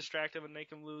tries to distract him and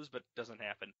make him lose, but it doesn't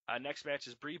happen. Next match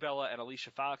is Brie Bella and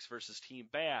Alicia Fox versus Team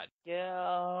Bad.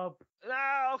 Yep.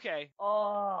 Okay.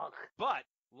 Ugh. But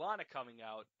Lana coming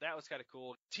out. That was kind of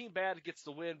cool. Team Bad gets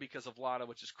the win because of Lana,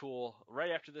 which is cool.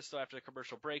 Right after this, though, after the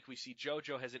commercial break, we see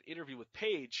JoJo has an interview with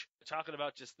Paige talking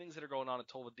about just things that are going on in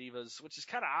Total Divas, which is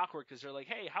kind of awkward because they're like,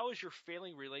 hey, how is your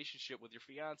failing relationship with your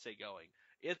fiance going?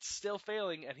 It's still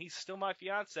failing, and he's still my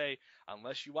fiance,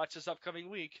 unless you watch this upcoming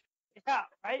week. Yeah,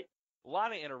 right?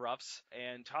 Lana interrupts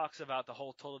and talks about the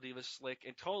whole Total Divas slick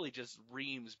and totally just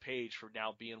reams Paige for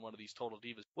now being one of these Total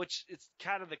Divas, which it's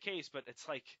kind of the case, but it's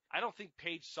like, I don't think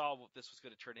Paige saw what this was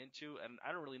going to turn into, and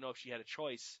I don't really know if she had a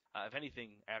choice of anything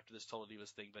after this Total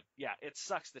Divas thing, but yeah, it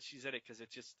sucks that she's in it because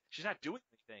it's just, she's not doing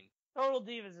anything. Total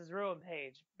Divas has ruined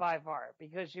Paige by far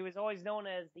because she was always known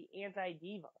as the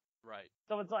anti-diva. Right.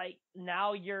 So it's like,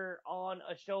 now you're on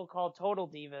a show called Total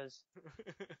Divas.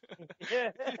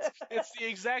 It's the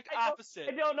exact opposite.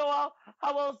 I don't know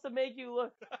how else to make you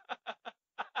look.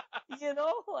 You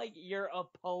know, like, you're a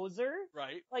poser.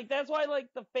 Right. Like, that's why, like,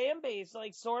 the fan base,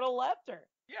 like, sort of left her.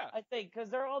 Yeah. I think,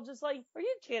 because they're all just like, are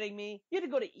you kidding me? You had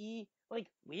to go to E. Like,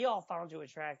 we all found you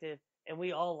attractive, and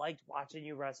we all liked watching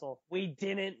you wrestle. We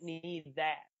didn't need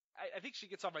that. I think she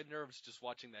gets on my nerves just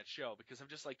watching that show because I'm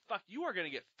just like, fuck, you are going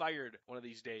to get fired one of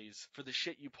these days for the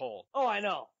shit you pull. Oh, I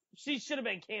know. She should have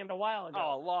been canned a while ago.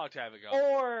 Oh, a long time ago.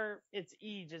 Or it's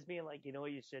E just being like, you know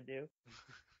what you should do?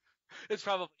 It's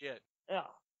probably it. Oh,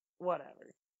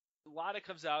 whatever. Lana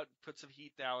comes out, puts some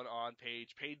heat down on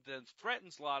Paige. Paige then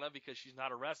threatens Lana because she's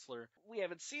not a wrestler. We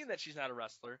haven't seen that she's not a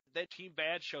wrestler. Then Team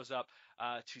Bad shows up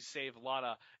to save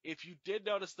Lana. If you did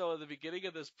notice, though, at the beginning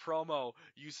of this promo,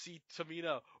 you see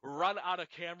Tamina run out of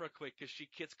camera quick because she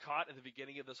gets caught at the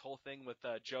beginning of this whole thing with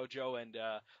JoJo and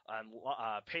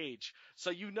Paige. So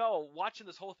you know, watching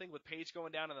this whole thing with Paige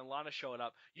going down and then Lana showing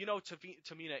up, you know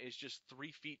Tamina is just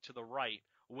 3 feet to the right,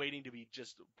 waiting to be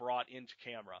just brought into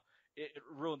camera. It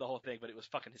ruined the whole thing, but it was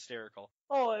fucking hysterical.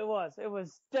 Oh, it was. It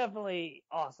was definitely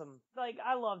awesome. Like,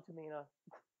 I love Tamina.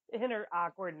 In her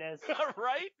awkwardness.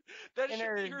 Right? That In should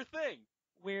her be her thing.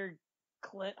 Weird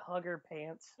clit hugger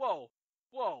pants. Whoa.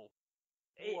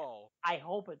 I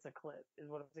hope it's a clit, is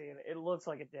what I'm saying. It looks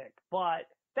like a dick. But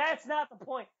that's not the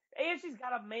point. And she's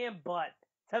got a man butt.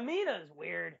 Tamina's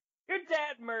weird. Your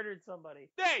dad murdered somebody.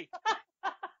 Hey!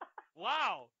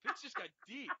 Wow. This just got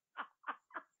deep.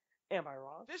 Am I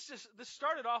wrong? This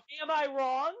started off... Am I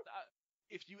wrong?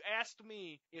 If you asked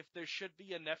me if there should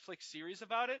be a Netflix series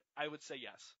about it, I would say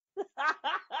yes.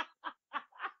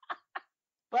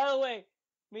 By the way,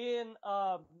 me and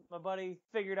my buddy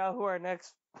figured out who our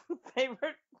next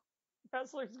favorite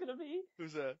wrestler is going to be.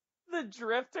 Who's that? The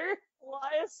Drifter,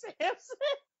 Elias Sampson.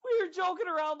 We were joking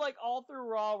around like all through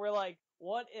Raw. We're like,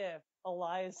 what if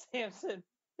Elias Sampson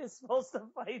is supposed to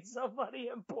fight somebody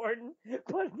important,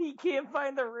 but he can't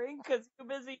find the ring because he's too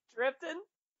busy drifting?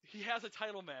 He has a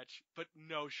title match, but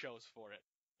no shows for it.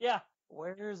 Yeah.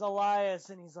 Where's Elias?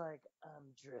 And he's like,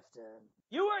 I'm drifting.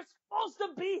 You were supposed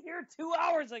to be here 2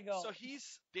 hours ago. So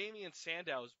he's Damian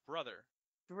Sandow's brother.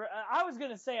 I was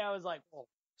going to say, I was like, oh.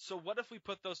 So what if we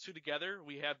put those two together?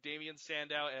 We have Damian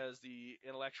Sandow as the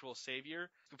intellectual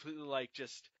savior, completely like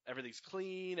just everything's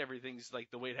clean, everything's like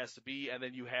the way it has to be, and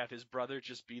then you have his brother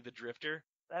just be the drifter.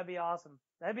 That'd be awesome.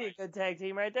 That'd be a good tag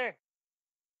team right there.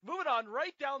 Moving on,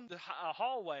 right down the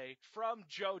hallway from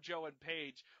JoJo and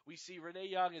Paige, we see Renee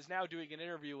Young is now doing an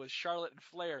interview with Charlotte and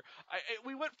Flair.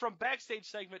 We went from backstage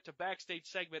segment to backstage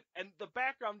segment, and the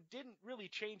background didn't really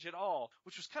change at all,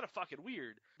 which was kind of fucking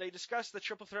weird. They discussed the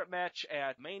triple threat match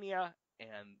at Mania,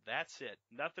 and that's it.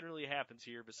 Nothing really happens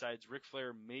here besides Ric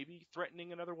Flair maybe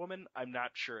threatening another woman. I'm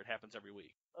not sure. It happens every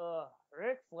week.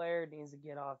 Ric Flair needs to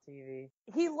get off TV.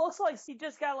 He looks like he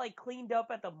just got like cleaned up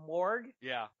at the morgue.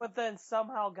 Yeah. But then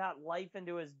somehow got life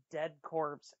into his dead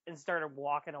corpse and started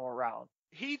walking around.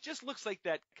 He just looks like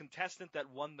that contestant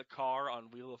that won the car on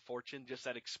Wheel of Fortune, just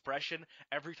that expression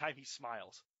every time he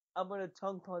smiles. I'm gonna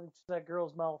tongue punch that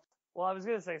girl's mouth. Well, I was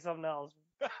gonna say something else.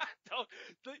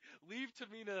 Leave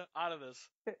Tamina out of this.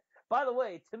 By the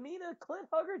way, Tamina Clit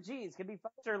Hugger Jeans can be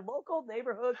found at your local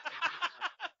neighborhood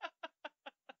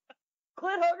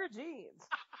Clit Hugger Jeans.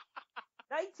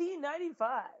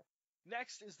 1995.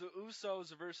 Next is the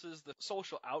Usos versus the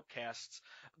Social Outcasts.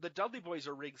 The Dudley Boys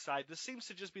are ringside. This seems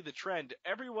to just be the trend.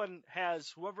 Everyone has,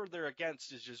 whoever they're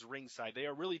against is just ringside. They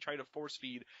are really trying to force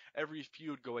feed every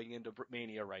feud going into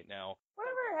Mania right now.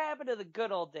 Whatever happened to the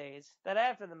good old days that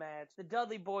after the match, the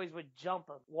Dudley Boys would jump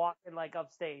them, walking like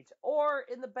upstage, or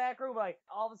in the back room, like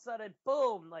all of a sudden,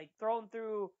 boom, like thrown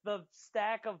through the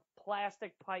stack of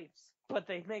plastic pipes. But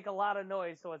they make a lot of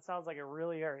noise, so it sounds like it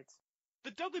really hurts.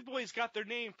 The Dudley Boys got their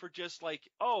name for just like,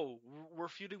 oh, we're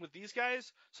feuding with these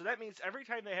guys, so that means every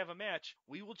time they have a match,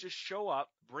 we will just show up,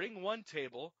 bring one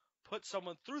table, put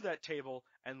someone through that table,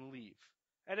 and leave.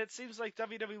 And it seems like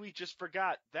WWE just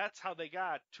forgot that's how they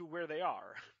got to where they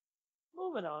are.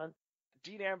 Moving on.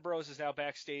 Dean Ambrose is now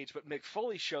backstage, but Mick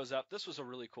Foley shows up. This was a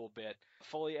really cool bit.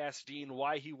 Foley asks Dean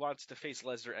why he wants to face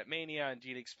Lesnar at Mania, and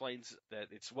Dean explains that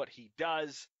it's what he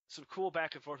does. Some cool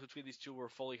back and forth between these two where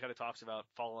Foley kind of talks about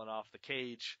falling off the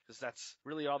cage, because that's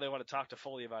really all they want to talk to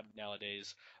Foley about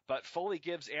nowadays. But Foley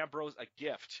gives Ambrose a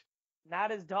gift.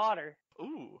 Not his daughter.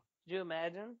 Ooh. Could you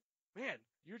imagine? Man,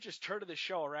 you're just turning the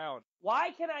show around. Why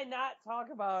can I not talk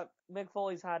about Mick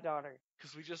Foley's hot daughter?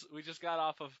 Because we just got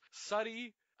off of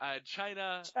Sunny,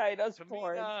 China's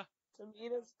porn. Tamina.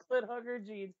 Tamina's clit hugger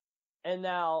jeans. And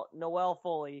now Noelle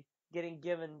Foley getting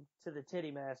given to the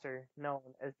titty master known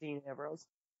as Dean Ambrose.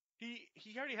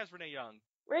 He already has Renee Young.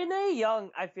 Renee Young,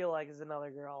 I feel like, is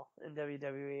another girl in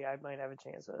WWE I might have a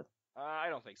chance with. I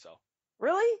don't think so.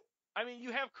 Really? I mean,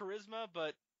 you have charisma,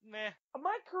 but meh.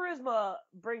 My charisma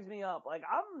brings me up. Like,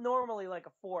 I'm normally like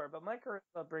a 4, but my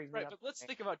charisma brings me Right, up. but let's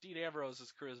think about Dean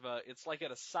Ambrose's charisma. It's like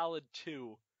at a solid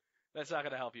 2. That's not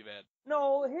going to help you, man.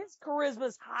 No, his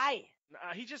charisma's high.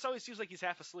 He just always seems like he's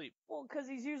half asleep. Well, because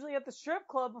he's usually at the strip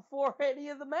club before any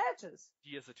of the matches.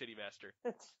 He is a titty master.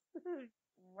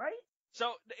 Right?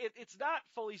 So it's not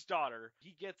Foley's daughter.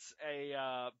 He gets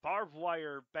a barbed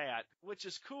wire bat, which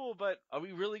is cool, but are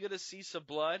we really going to see some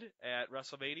blood at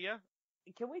WrestleMania?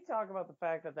 Can we talk about the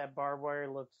fact that barbed wire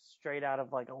looks straight out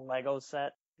of like a Lego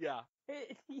set? Yeah.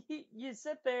 You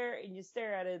sit there and you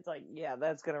stare at it, it's like, yeah,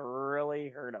 that's going to really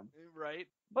hurt him. Right.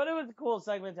 But it was a cool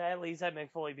segment to at least have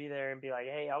Mick Foley be there and be like,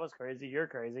 hey, I was crazy, you're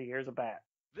crazy, here's a bat.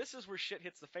 This is where shit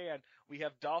hits the fan. We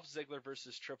have Dolph Ziggler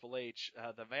versus Triple H.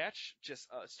 The match just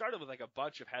started with like a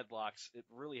bunch of headlocks. It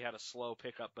really had a slow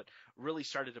pickup, but really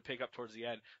started to pick up towards the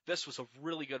end. This was a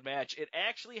really good match. It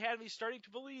actually had me starting to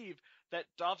believe that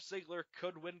Dolph Ziggler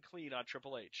could win clean on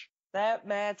Triple H. That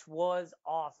match was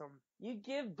awesome. You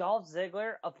give Dolph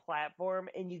Ziggler a platform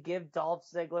and you give Dolph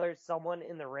Ziggler someone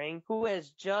in the ring who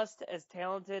is just as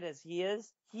talented as he is,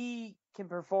 he can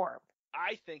perform.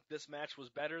 I think this match was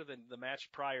better than the match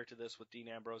prior to this with Dean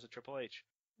Ambrose and Triple H.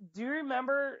 Do you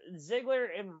remember Ziggler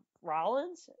and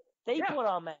Rollins? They put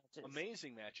on matches.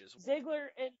 Amazing matches. Ziggler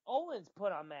and Owens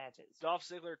put on matches. Dolph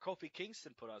Ziggler, Kofi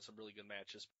Kingston put on some really good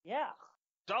matches. Yeah.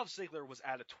 Dolph Ziggler was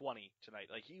at a 20 tonight.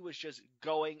 Like, he was just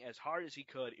going as hard as he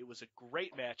could. It was a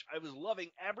great match. I was loving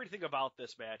everything about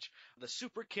this match. The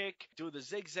super kick, doing the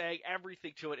zigzag,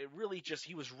 everything to it. It really just,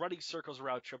 he was running circles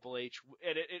around Triple H,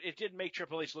 and it didn't make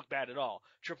Triple H look bad at all.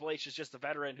 Triple H is just a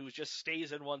veteran who just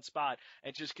stays in one spot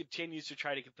and just continues to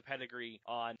try to get the pedigree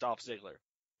on Dolph Ziggler.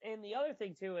 And the other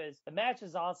thing, too, is the match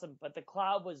is awesome, but the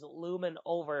cloud was looming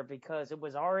over because it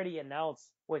was already announced,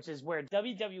 which is where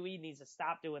WWE needs to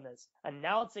stop doing this,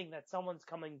 announcing that someone's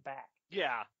coming back.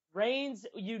 Yeah. Reigns,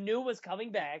 you knew was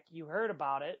coming back. You heard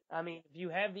about it. I mean, if you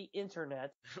have the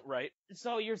internet. Right.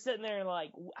 So you're sitting there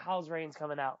like, how's Reigns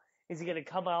coming out? Is he going to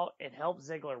come out and help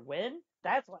Ziggler win?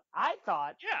 That's what I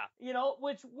thought. Yeah. You know,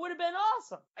 which would have been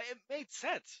awesome. It made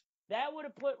sense. That would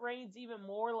have put Reigns even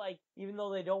more like, even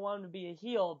though they don't want him to be a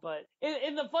heel, but,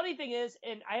 and the funny thing is,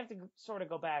 and I have to sort of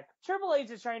go back, Triple H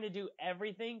is trying to do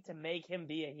everything to make him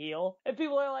be a heel, and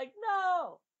people are like,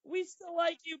 no, we still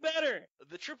like you better.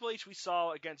 The Triple H we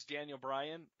saw against Daniel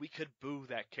Bryan, we could boo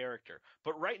that character.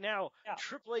 But right now,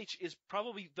 Triple H is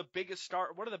probably the biggest star,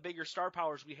 one of the bigger star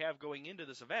powers we have going into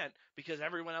this event, because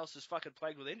everyone else is fucking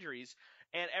plagued with injuries,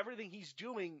 and everything he's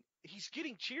doing, he's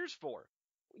getting cheers for.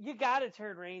 You gotta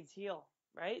turn Reigns heel,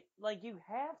 right? Like, you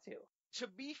have to. To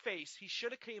be face, he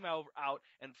should have came out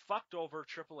and fucked over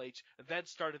Triple H, and then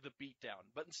started the beatdown.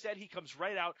 But instead, he comes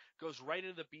right out, goes right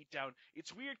into the beatdown.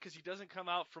 It's weird because he doesn't come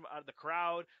out from out of the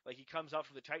crowd. Like, he comes out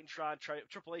from the Titantron.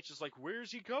 Triple H is like,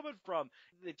 where's he coming from?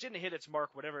 It didn't hit its mark,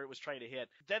 whatever it was trying to hit.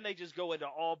 Then they just go into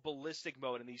all ballistic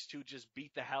mode, and these two just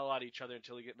beat the hell out of each other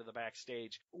until they get into the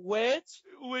backstage.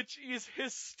 Which is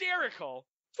hysterical.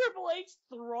 Triple H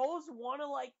throws one of,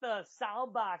 like, the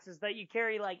sound boxes that you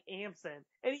carry, like, amps in,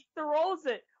 and he throws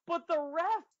it, but the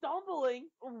ref, stumbling,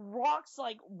 rocks,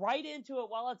 like, right into it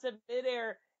while it's in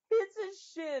midair, hits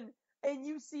his shin, and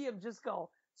you see him just go,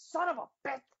 son of a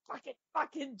bitch,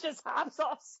 fucking just hops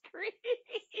off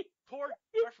screen. Poor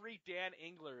referee Dan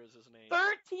Engler is his name.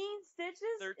 13 stitches?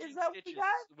 13 is that stitches what he got?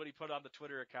 what he put on the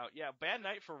Twitter account. Yeah, bad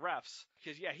night for refs,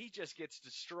 because, yeah, he just gets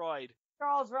destroyed.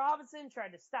 Charles Robinson tried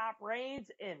to stop Reigns,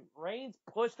 and Reigns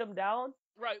pushed him down.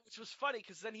 Right, which was funny,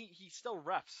 because then he still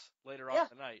refs later on in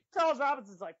the night. Charles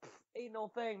Robinson's like, ain't no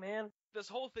thing, man. This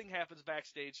whole thing happens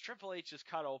backstage. Triple H is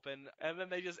cut open, and then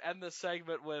they just end the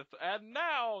segment with, and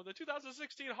now, the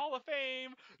 2016 Hall of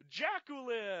Fame,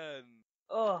 Jacqueline!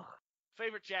 Ugh.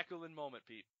 Favorite Jacqueline moment,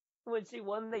 Pete? When she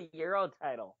won the Euro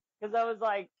title. Because I was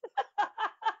like,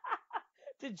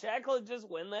 Did Jacqueline just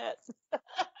win that?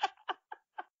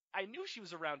 I knew she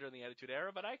was around during the Attitude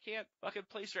Era, but I can't fucking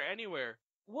place her anywhere.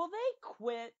 Will they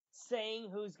quit saying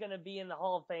who's going to be in the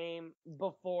Hall of Fame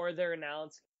before they're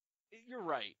announced? You're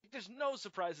right. There's no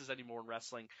surprises anymore in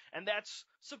wrestling, and that's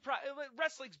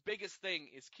wrestling's biggest thing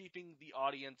is keeping the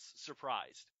audience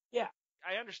surprised. Yeah.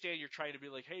 I understand you're trying to be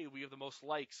like, hey, we have the most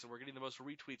likes and we're getting the most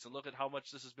retweets and look at how much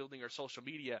this is building our social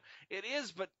media. It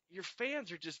is, but your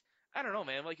fans are just, I don't know,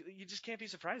 man. Like, you just can't be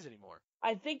surprised anymore.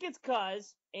 I think it's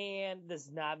cause, and this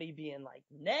is not me being like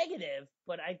negative,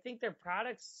 but I think their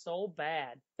product's so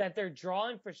bad that they're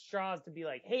drawing for straws to be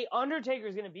like, hey,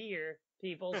 Undertaker's going to be here,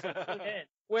 people, so tune in.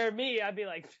 Where me, I'd be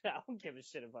like, I don't give a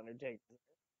shit if Undertaker's here.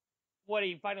 What,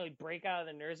 he finally break out of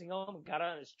the nursing home and got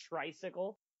on his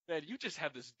tricycle? Man, you just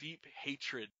have this deep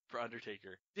hatred for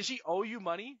Undertaker. Did he owe you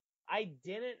money? I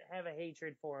didn't have a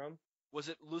hatred for him. Was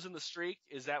it losing the streak?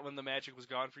 Is that when the magic was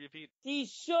gone for you, Pete? He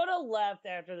should have left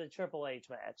after the Triple H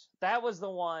match. That was the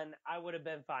one I would have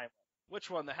been fine with. Which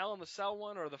one, the Hell in the Cell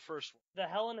one or the first one? The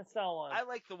Hell in a Cell one. I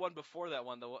like the one before that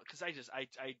one, though, because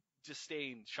I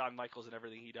disdain Shawn Michaels and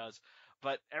everything he does.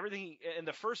 But everything in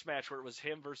the first match where it was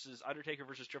him versus Undertaker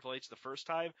versus Triple H the first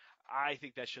time, I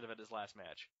think that should have been his last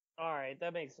match. All right,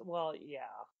 that makes, well, yeah.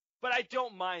 But I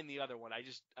don't mind the other one. I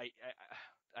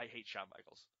hate Shawn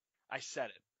Michaels. I said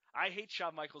it. I hate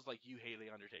Shawn Michaels like you hate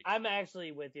the Undertaker. I'm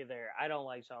actually with you there. I don't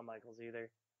like Shawn Michaels either.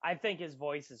 I think his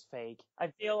voice is fake.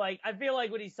 I feel like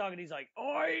when he's talking, he's like,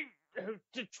 I have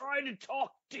to try to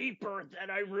talk deeper than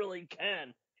I really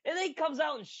can. And then he comes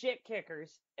out in shit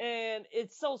kickers, and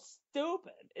it's so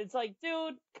stupid. It's like,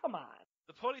 dude, come on.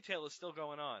 The ponytail is still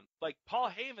going on. Like, Paul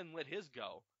Heyman let his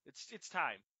go. It's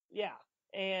time. Yeah,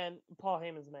 and Paul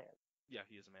Heyman's a man. Yeah,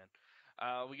 he is a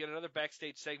man. We get another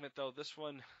backstage segment, though. This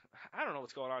one, I don't know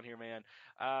what's going on here, man.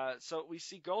 So we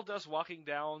see Goldust walking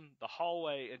down the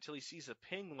hallway until he sees a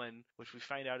penguin, which we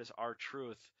find out is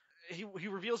R-Truth. He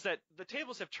reveals that the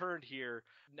tables have turned here.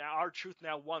 Now R-Truth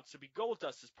now wants to be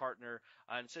Goldust's partner,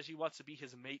 and says he wants to be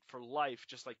his mate for life,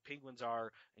 just like penguins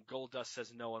are, and Goldust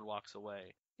says no and walks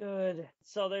away. Good.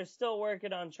 So they're still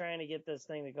working on trying to get this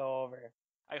thing to go over.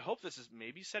 I hope this is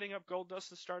maybe setting up Goldust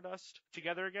and Stardust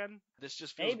together again. This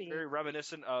just feels very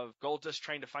reminiscent of Goldust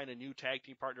trying to find a new tag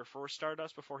team partner for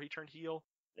Stardust before he turned heel.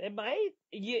 It might.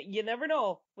 You never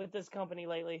know with this company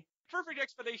lately. Perfect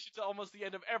explanation to almost the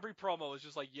end of every promo is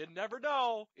just like, you never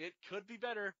know. It could be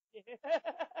better.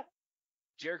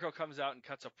 Jericho comes out and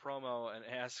cuts a promo and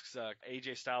asks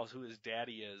AJ Styles who his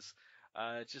daddy is.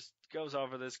 Just goes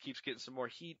over this, keeps getting some more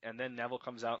heat, and then Neville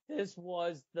comes out. This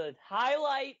was the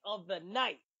highlight of the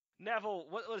night. Neville,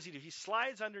 what does he do? He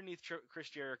slides underneath Chris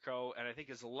Jericho, and I think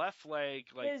his left leg,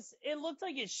 it looked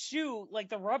like his shoe, like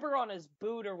the rubber on his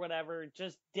boot or whatever,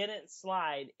 just didn't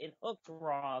slide. It hooked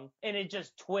wrong, and it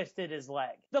just twisted his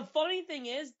leg. The funny thing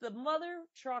is, the mother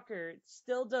trucker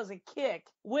still does a kick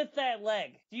with that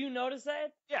leg. Do you notice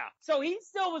that? Yeah. So he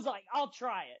still was like, I'll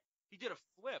try it. He did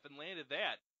a flip and landed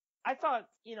that. I thought,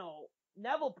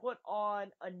 Neville put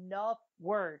on enough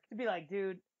work to be like,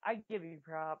 dude, I give you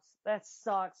props. That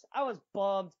sucks. I was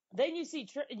bummed. Then you see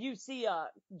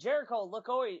Jericho look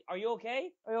over. Are you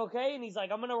okay? Are you okay? And he's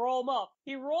like, I'm gonna roll him up.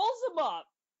 He rolls him up.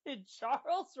 And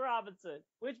Charles Robinson,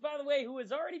 which by the way, who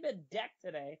has already been decked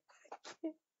today,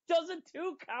 doesn't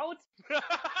 2 count?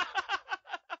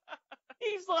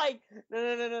 He's like,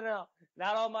 no,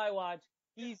 not on my watch.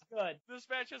 He's good. This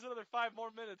match has another 5 more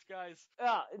minutes, guys.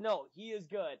 No, he is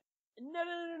good.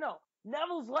 No.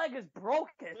 Neville's leg is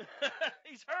broken.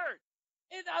 He's hurt.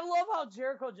 And I love how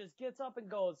Jericho just gets up and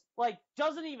goes,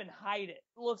 doesn't even hide it.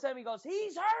 Looks at me and goes,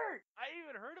 he's hurt. I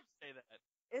even heard him say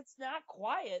that. It's not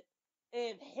quiet.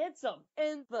 And hits him.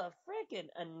 And the freaking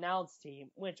announce team,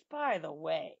 which, by the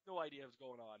way. No idea what's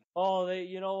going on. Oh,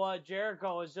 you know what?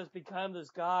 Jericho has just become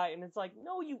this guy. And it's like,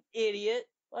 no, you idiot.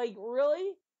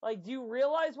 Really? Do you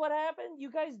realize what happened? You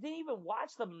guys didn't even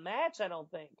watch the match, I don't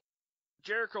think.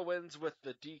 Jericho wins with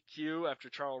the DQ after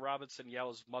Charles Robinson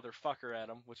yells motherfucker at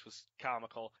him, which was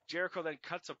comical. Jericho then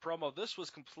cuts a promo. This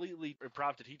was completely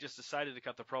impromptu. He just decided to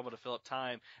cut the promo to fill up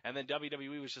time. And then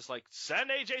WWE was just like, send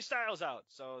AJ Styles out.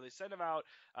 So they send him out.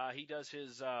 He does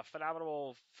his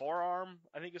phenomenal forearm,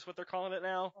 I think is what they're calling it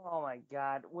now. Oh, my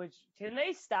God. Can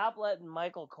they stop letting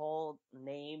Michael Cole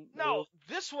name? No,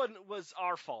 this one was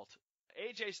our fault.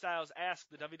 AJ Styles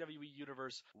asked the WWE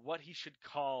Universe what he should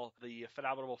call the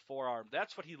phenomenal forearm.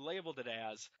 That's what he labeled it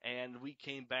as, and we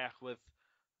came back with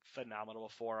phenomenal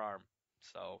forearm.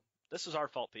 So this was our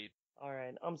fault, Pete. All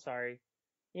right, I'm sorry.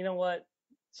 You know what?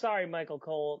 Sorry, Michael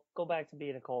Cole. Go back to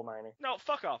being a coal miner. No,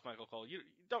 fuck off, Michael Cole. You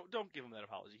don't give him that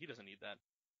apology. He doesn't need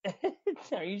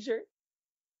that. Are you sure?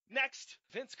 Next,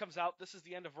 Vince comes out. This is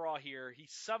the end of Raw here. He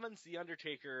summons The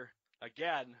Undertaker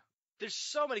again. There's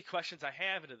so many questions I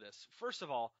have into this. First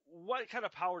of all, what kind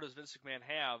of power does Vince McMahon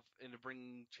have in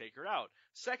bringing Taker out?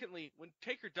 Secondly, when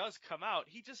Taker does come out,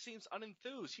 he just seems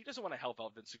unenthused. He doesn't want to help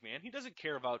out Vince McMahon. He doesn't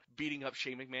care about beating up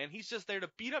Shane McMahon. He's just there to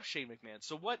beat up Shane McMahon.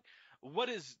 So what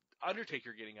is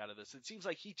Undertaker getting out of this? It seems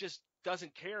like he just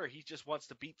doesn't care. He just wants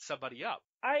to beat somebody up.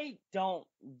 I don't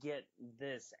get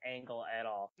this angle at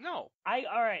all. No. I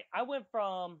went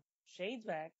from Shane's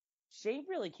back. Shane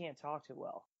really can't talk too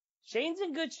well. Shane's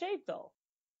in good shape, though.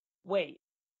 Wait,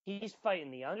 he's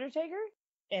fighting The Undertaker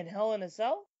in Hell in a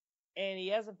Cell? And he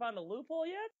hasn't found a loophole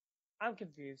yet? I'm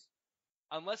confused.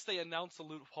 Unless they announce a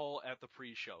loophole at the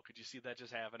pre-show. Could you see that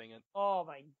just happening? Oh,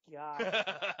 my God.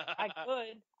 I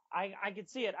could. I could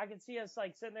see it. I could see us,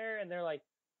 like, sitting there, and they're like,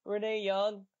 Renee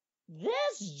Young,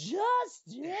 this just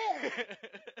did.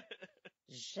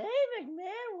 Shane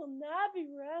McMahon will not be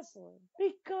wrestling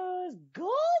because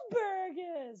Goldberg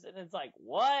is. And it's like,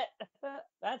 what?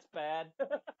 That's bad.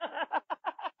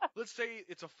 Let's say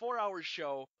it's a 4-hour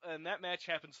show, and that match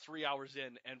happens 3 hours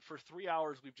in, and for 3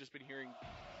 hours we've just been hearing...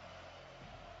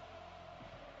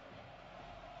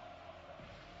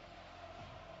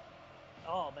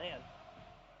 Oh, man.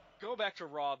 Go back to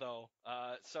Raw, though.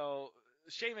 So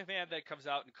Shane McMahon then comes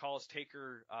out and calls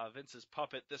Taker Vince's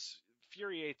puppet. This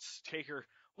infuriates Taker.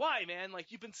 Why, man?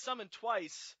 Like, you've been summoned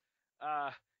twice.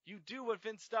 You do what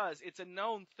Vince does. It's a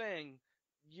known thing.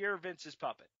 You're Vince's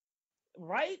puppet.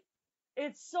 Right?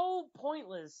 It's so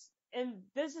pointless. And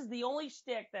this is the only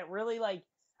shtick that really, like,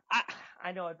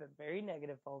 I know I've been very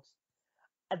negative, folks.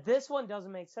 This one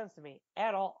doesn't make sense to me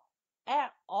at all.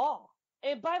 At all.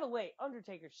 And by the way,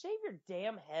 Undertaker, shave your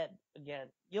damn head again.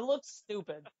 You look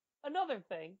stupid. Another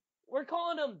thing, we're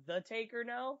calling him The Taker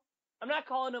now. I'm not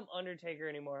calling him Undertaker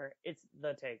anymore. It's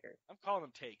The Taker. I'm calling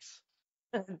him Takes.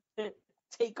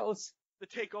 Takos. The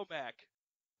Take-O-Mac.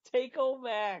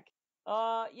 Take-O-Mac.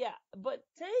 Yeah, but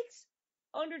Takes,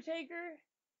 Undertaker,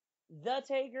 The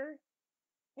Taker,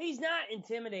 he's not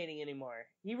intimidating anymore.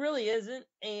 He really isn't,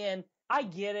 and I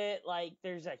get it, like,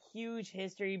 there's a huge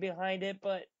history behind it,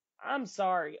 but I'm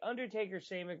sorry, Undertaker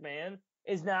Shane McMahon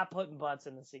is not putting butts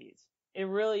in the seats. It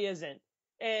really isn't.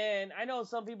 And I know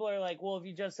some people are like, well, if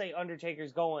you just say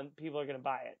Undertaker's going, people are going to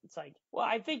buy it. It's like, well,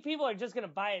 I think people are just going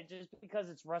to buy it just because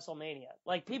it's WrestleMania.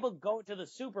 Like, people go to the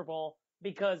Super Bowl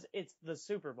because it's the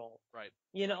Super Bowl. Right.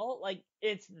 You know, like,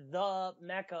 it's the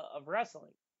mecca of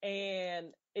wrestling.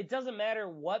 And it doesn't matter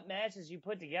what matches you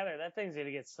put together, that thing's going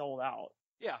to get sold out.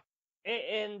 Yeah.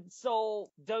 And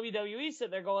so WWE sitting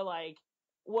there going like,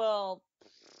 well,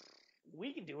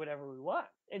 we can do whatever we want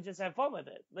and just have fun with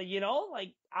it. Like, you know,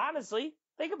 like, honestly,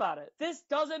 think about it. This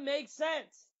doesn't make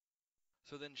sense.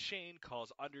 So then Shane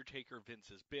calls Undertaker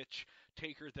Vince's bitch.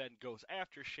 Taker then goes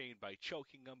after Shane by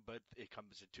choking him, but it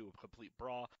comes into a complete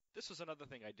brawl. This was another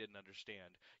thing I didn't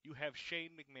understand. You have Shane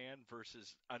McMahon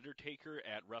versus Undertaker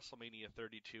at WrestleMania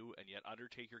 32, and yet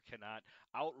Undertaker cannot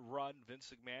outrun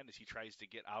Vince McMahon as he tries to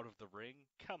get out of the ring?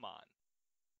 Come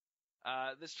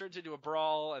on. This turns into a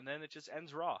brawl, and then it just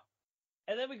ends Raw.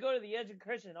 And then we go to the Edge and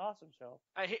Christian Awesome show.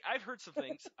 I've heard some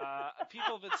things.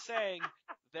 People have been saying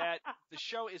that the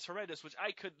show is horrendous, which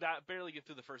I could not barely get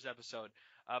through the first episode.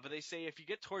 But they say if you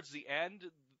get towards the end,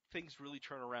 things really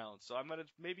turn around. So I'm gonna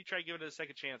maybe try to give it a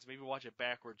second chance. Maybe watch it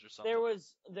backwards or something.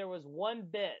 There was one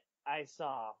bit I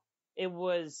saw. It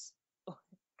was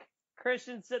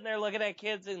Christian sitting there looking at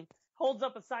kids and holds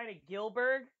up a sign of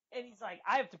Gilbert. And he's like,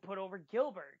 I have to put over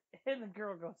Gilbert. And the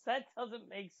girl goes, that doesn't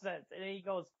make sense. And then he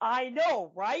goes, I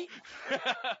know, right?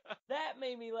 That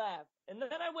made me laugh. And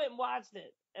then I went and watched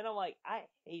it. And I'm like, I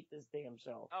hate this damn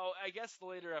show. Oh, I guess the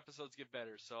later episodes get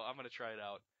better, so I'm going to try it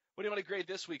out. What do you want to grade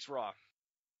this week's Raw?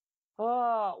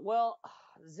 Well,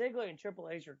 Ziggler and Triple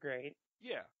H were great.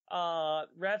 Yeah.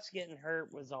 Refs getting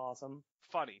hurt was awesome.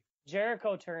 Funny.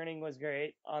 Jericho turning was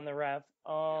great on the ref.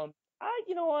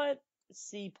 You know what?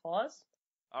 C+.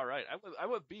 All right, I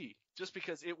would B, just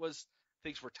because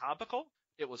things were topical,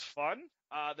 it was fun,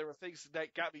 there were things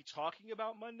that got me talking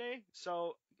about Monday,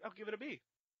 so I'll give it a B.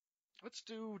 Let's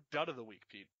do dud of the week,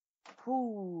 Pete.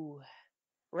 Ooh,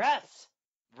 refs.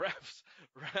 Refs.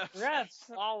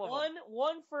 All of them.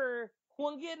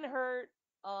 One getting hurt,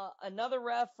 another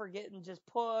ref for getting just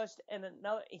pushed, and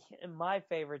my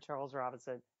favorite, Charles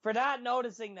Robinson, for not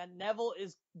noticing that Neville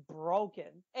is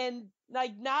broken and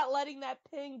like not letting that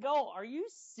pin go. Are you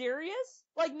serious?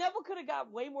 Like, Neville could have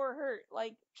got way more hurt.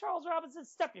 Like, Charles Robinson,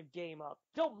 step your game up.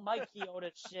 Don't Mike Chioda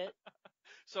shit.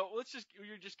 So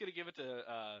you're just gonna give it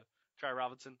to try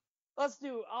Robinson?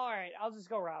 All right, I'll just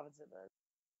go Robinson then.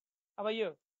 How about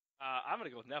you? I'm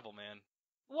gonna go with Neville, man.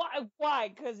 Why? Why?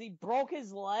 Because he broke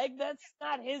his leg? That's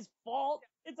not his fault.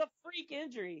 It's a freak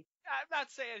injury. I'm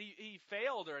not saying he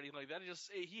failed or anything like that.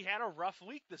 He had a rough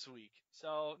week this week.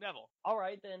 So, Neville. All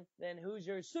right, then who's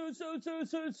your superstar?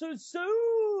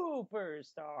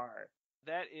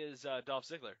 That is Dolph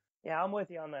Ziggler. Yeah, I'm with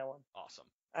you on that one. Awesome.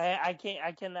 I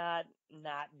cannot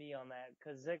not be on that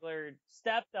because Ziggler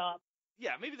stepped up.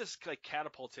 Yeah, maybe this like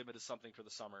catapults him into something for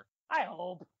the summer. I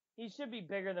hope. He should be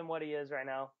bigger than what he is right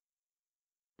now.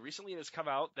 Recently, it has come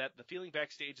out that the feeling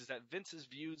backstage is that Vince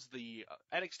views the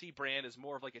NXT brand as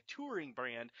more of like a touring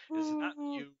brand, does not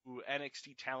view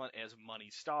NXT talent as money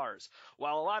stars.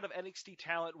 While a lot of NXT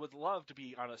talent would love to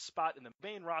be on a spot in the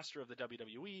main roster of the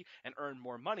WWE and earn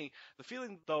more money, the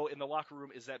feeling, though, in the locker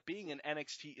room is that being in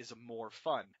NXT is more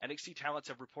fun. NXT talents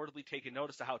have reportedly taken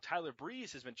notice of how Tyler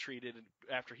Breeze has been treated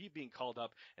after he being called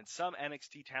up, and some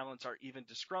NXT talents are even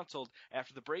disgruntled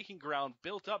after the breaking ground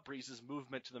built up Breeze's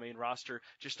movement to the main roster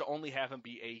just to only have him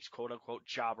be a quote-unquote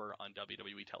jobber on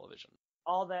WWE television.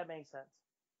 All that makes sense.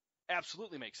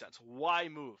 Absolutely makes sense. Why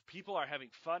move? People are having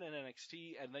fun in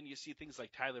NXT, and then you see things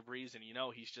like Tyler Breeze, and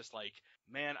he's just like,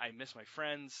 man, I miss my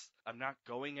friends. I'm not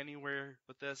going anywhere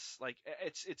with this. Like,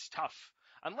 it's tough.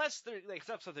 Unless they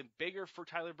accept something bigger for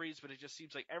Tyler Breeze, but it just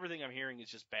seems like everything I'm hearing is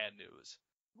just bad news.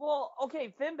 Well,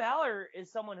 okay, Finn Balor is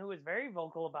someone who is very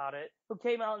vocal about it, who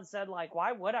came out and said, like,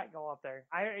 why would I go up there?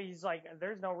 He's like,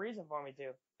 there's no reason for me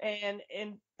to. And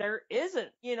there isn't.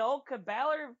 Could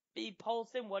Balor be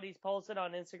posting what he's posted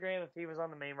on Instagram if he was on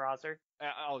the main roster?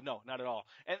 Oh, no, not at all.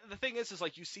 And the thing is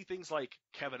like you see things like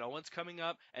Kevin Owens coming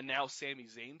up and now Sami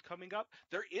Zayn coming up.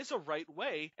 There is a right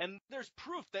way, and there's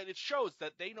proof that it shows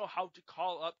that they know how to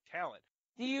call up talent.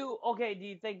 Do you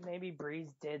think maybe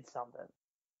Breeze did something?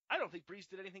 I don't think Breeze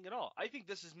did anything at all. I think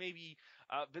this is maybe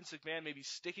Vince McMahon maybe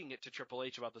sticking it to Triple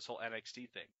H about this whole NXT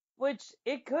thing. Which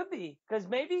it could be, because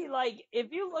maybe like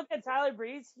if you look at Tyler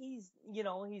Breeze, he's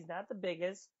not the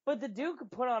biggest, but the dude could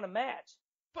put on a match.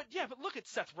 But look at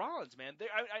Seth Rollins, man.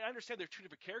 I understand they're two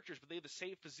different characters, but they have the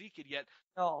same physique, and yet.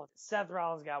 Oh, Seth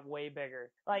Rollins got way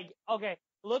bigger. Like, okay,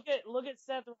 look at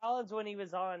Seth Rollins when he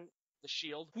was on The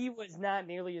Shield. He was not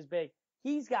nearly as big.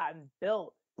 He's gotten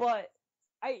built, but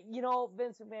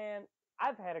Vince McMahon,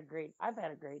 I've had a great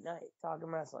night talking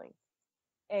wrestling,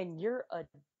 and you're a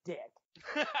dick.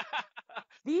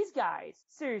 These guys,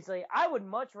 seriously, I would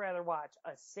much rather watch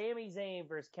a Sami Zayn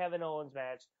versus Kevin Owens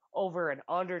match over an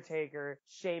Undertaker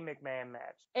Shane McMahon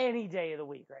match any day of the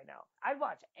week right now. I'd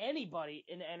watch anybody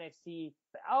in NXT.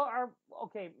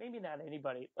 Okay, maybe not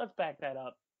anybody. Let's back that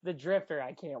up. The Drifter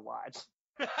I can't watch.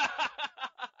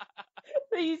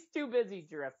 He's too busy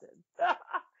drifting.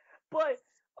 But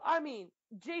I mean,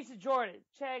 Jason Jordan,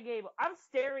 Chad Gable. I'm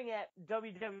staring at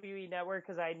WWE Network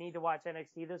because I need to watch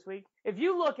NXT this week. If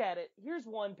you look at it, here's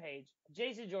one page.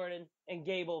 Jason Jordan and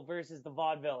Gable versus the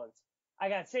Vaudevillains. I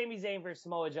got Sami Zayn versus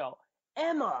Samoa Joe.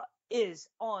 Emma is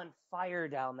on fire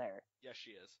down there. Yes,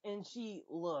 she is. And she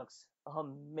looks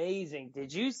amazing.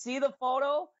 Did you see the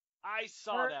photo? I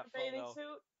saw that bathing photo.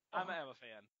 Suit? I'm an Emma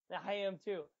fan. I am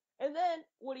too. And then,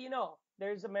 what do you know?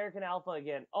 There's American Alpha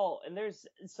again. Oh, and there's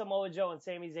Samoa Joe and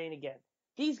Sami Zayn again.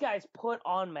 These guys put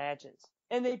on matches.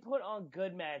 And they put on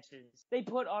good matches. They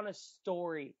put on a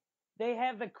story. They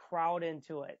have the crowd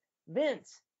into it.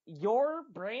 Vince, your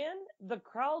brand, the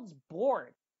crowd's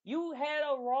bored. You had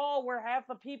a Raw where half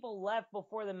the people left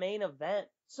before the main event.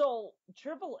 So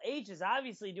Triple H is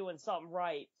obviously doing something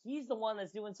right. He's the one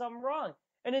that's doing something wrong.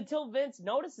 And until Vince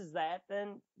notices that,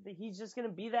 then he's just going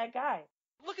to be that guy.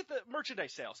 Look at the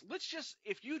merchandise sales.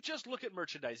 If you just look at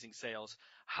merchandising sales,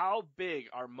 how big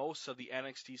are most of the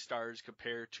NXT stars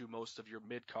compared to most of your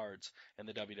mid-cards in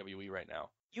the WWE right now?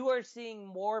 You are seeing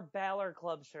more Balor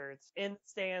Club shirts in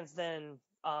stands than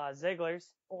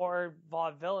Ziggler's or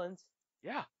Vaudevillains.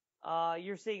 Yeah.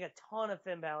 You're seeing a ton of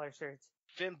Finn Balor shirts.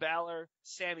 Finn Balor,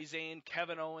 Sami Zayn,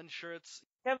 Kevin Owens shirts.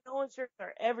 Kevin Owens shirts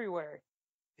are everywhere.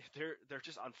 They're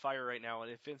just on fire right now,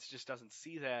 and if Vince just doesn't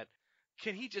see that,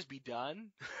 can he just be done?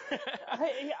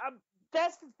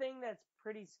 That's the thing that's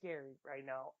pretty scary right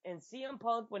now. And CM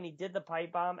Punk, when he did the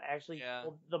pipe bomb, actually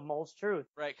told the most truth.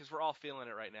 Right, because we're all feeling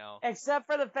it right now. Except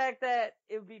for the fact that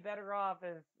it would be better off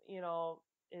if,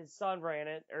 his son ran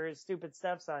it, or his stupid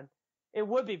stepson. It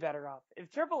would be better off.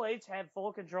 If Triple H had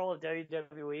full control of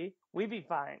WWE, we'd be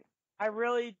fine. I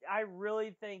really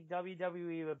think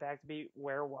WWE would back to be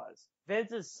where it was.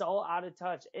 Vince is so out of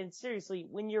touch. And seriously,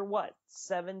 when you're what,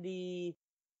 70?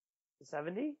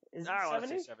 70? Is it 70? I don't want to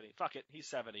say 70. Fuck it. He's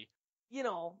 70.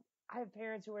 I have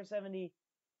parents who are 70.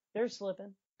 They're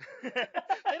slipping. They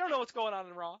don't know what's going on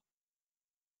in Raw.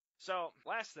 So,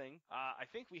 last thing, I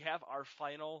think we have our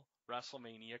final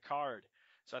WrestleMania card.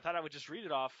 So I thought I would just read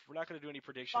it off. We're not going to do any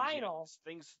predictions. Final.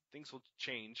 Yet. Things will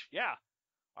change. Yeah.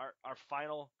 Our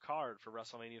final card for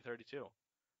WrestleMania 32.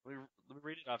 Let me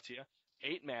read it off to you.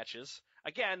 8 matches.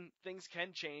 Again, things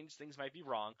can change. Things might be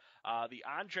wrong. The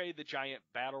Andre the Giant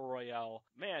Battle Royale.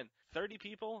 Man, 30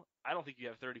 people? I don't think you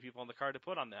have 30 people on the card to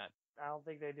put on that. I don't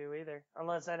think they do either,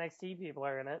 unless NXT people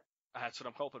are in it. That's what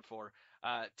I'm hoping for.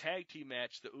 Tag team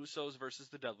match, the Usos versus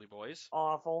the Dudley Boys.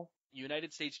 Awful.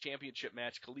 United States Championship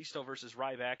match, Kalisto versus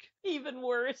Ryback. Even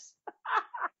worse.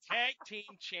 Tag team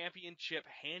championship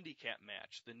handicap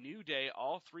match, the New Day,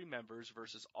 all 3 members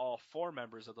versus all 4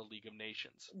 members of the League of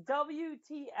Nations.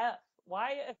 WTF.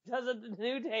 Why doesn't the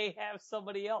New Day have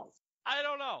somebody else? I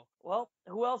don't know. Well,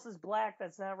 who else is black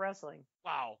that's not wrestling?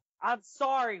 Wow. I'm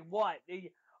sorry, what?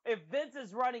 If Vince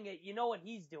is running it, you know what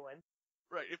he's doing.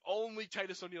 Right, if only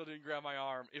Titus O'Neil didn't grab my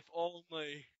arm. If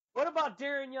only. What about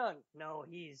Darren Young? No,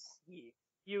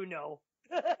 you know.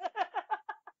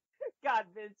 God,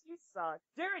 Vince, you suck.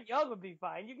 Darren Young would be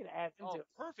fine. You can add him to it.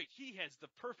 Perfect. He has the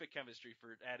perfect chemistry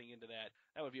for adding into that.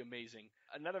 That would be amazing.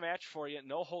 Another match for you.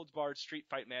 No holds barred street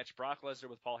fight match. Brock Lesnar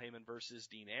with Paul Heyman versus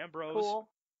Dean Ambrose. Cool.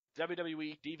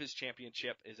 WWE Divas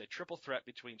Championship is a triple threat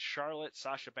between Charlotte,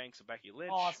 Sasha Banks, and Becky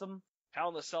Lynch. Awesome. Hell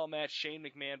in a Cell match. Shane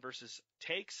McMahon versus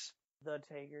Takes. The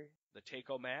Taker. The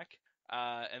Take-O-Mac.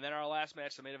 And then our last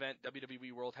match, the main event,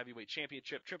 WWE World Heavyweight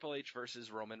Championship, Triple H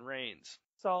versus Roman Reigns.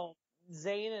 So,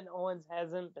 Zayn and Owens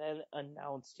hasn't been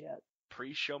announced yet.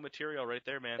 Pre-show material right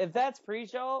there, man. If that's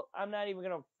pre-show, I'm not even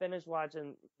going to finish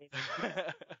watching.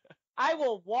 I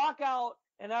will walk out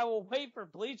and I will wait for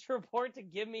Bleach Report to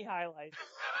give me highlights.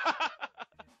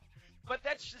 But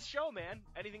that's the show, man.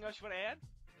 Anything else you want to add?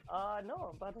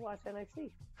 No, I'm about to watch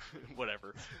NXT.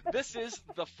 Whatever. This is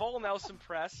the Full Nelson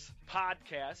Press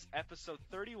podcast, episode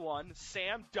 31.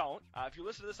 Sam, don't. If you're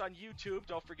listening to this on YouTube,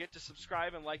 don't forget to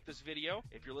subscribe and like this video.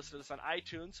 If you're listening to this on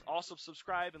iTunes, also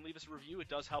subscribe and leave us a review. It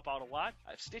does help out a lot.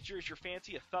 If Stitcher is your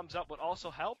fancy, a thumbs up would also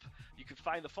help. You can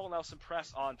find the Full Nelson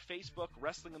Press on Facebook,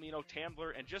 Wrestling Amino,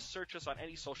 Tumblr, and just search us on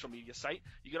any social media site.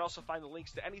 You can also find the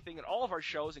links to anything in all of our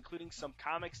shows, including some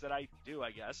comics that I do, I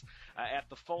guess, at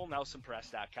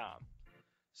thefullnelsonpress.com.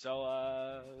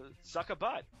 So, suck a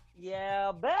butt.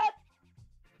 Yeah, bet.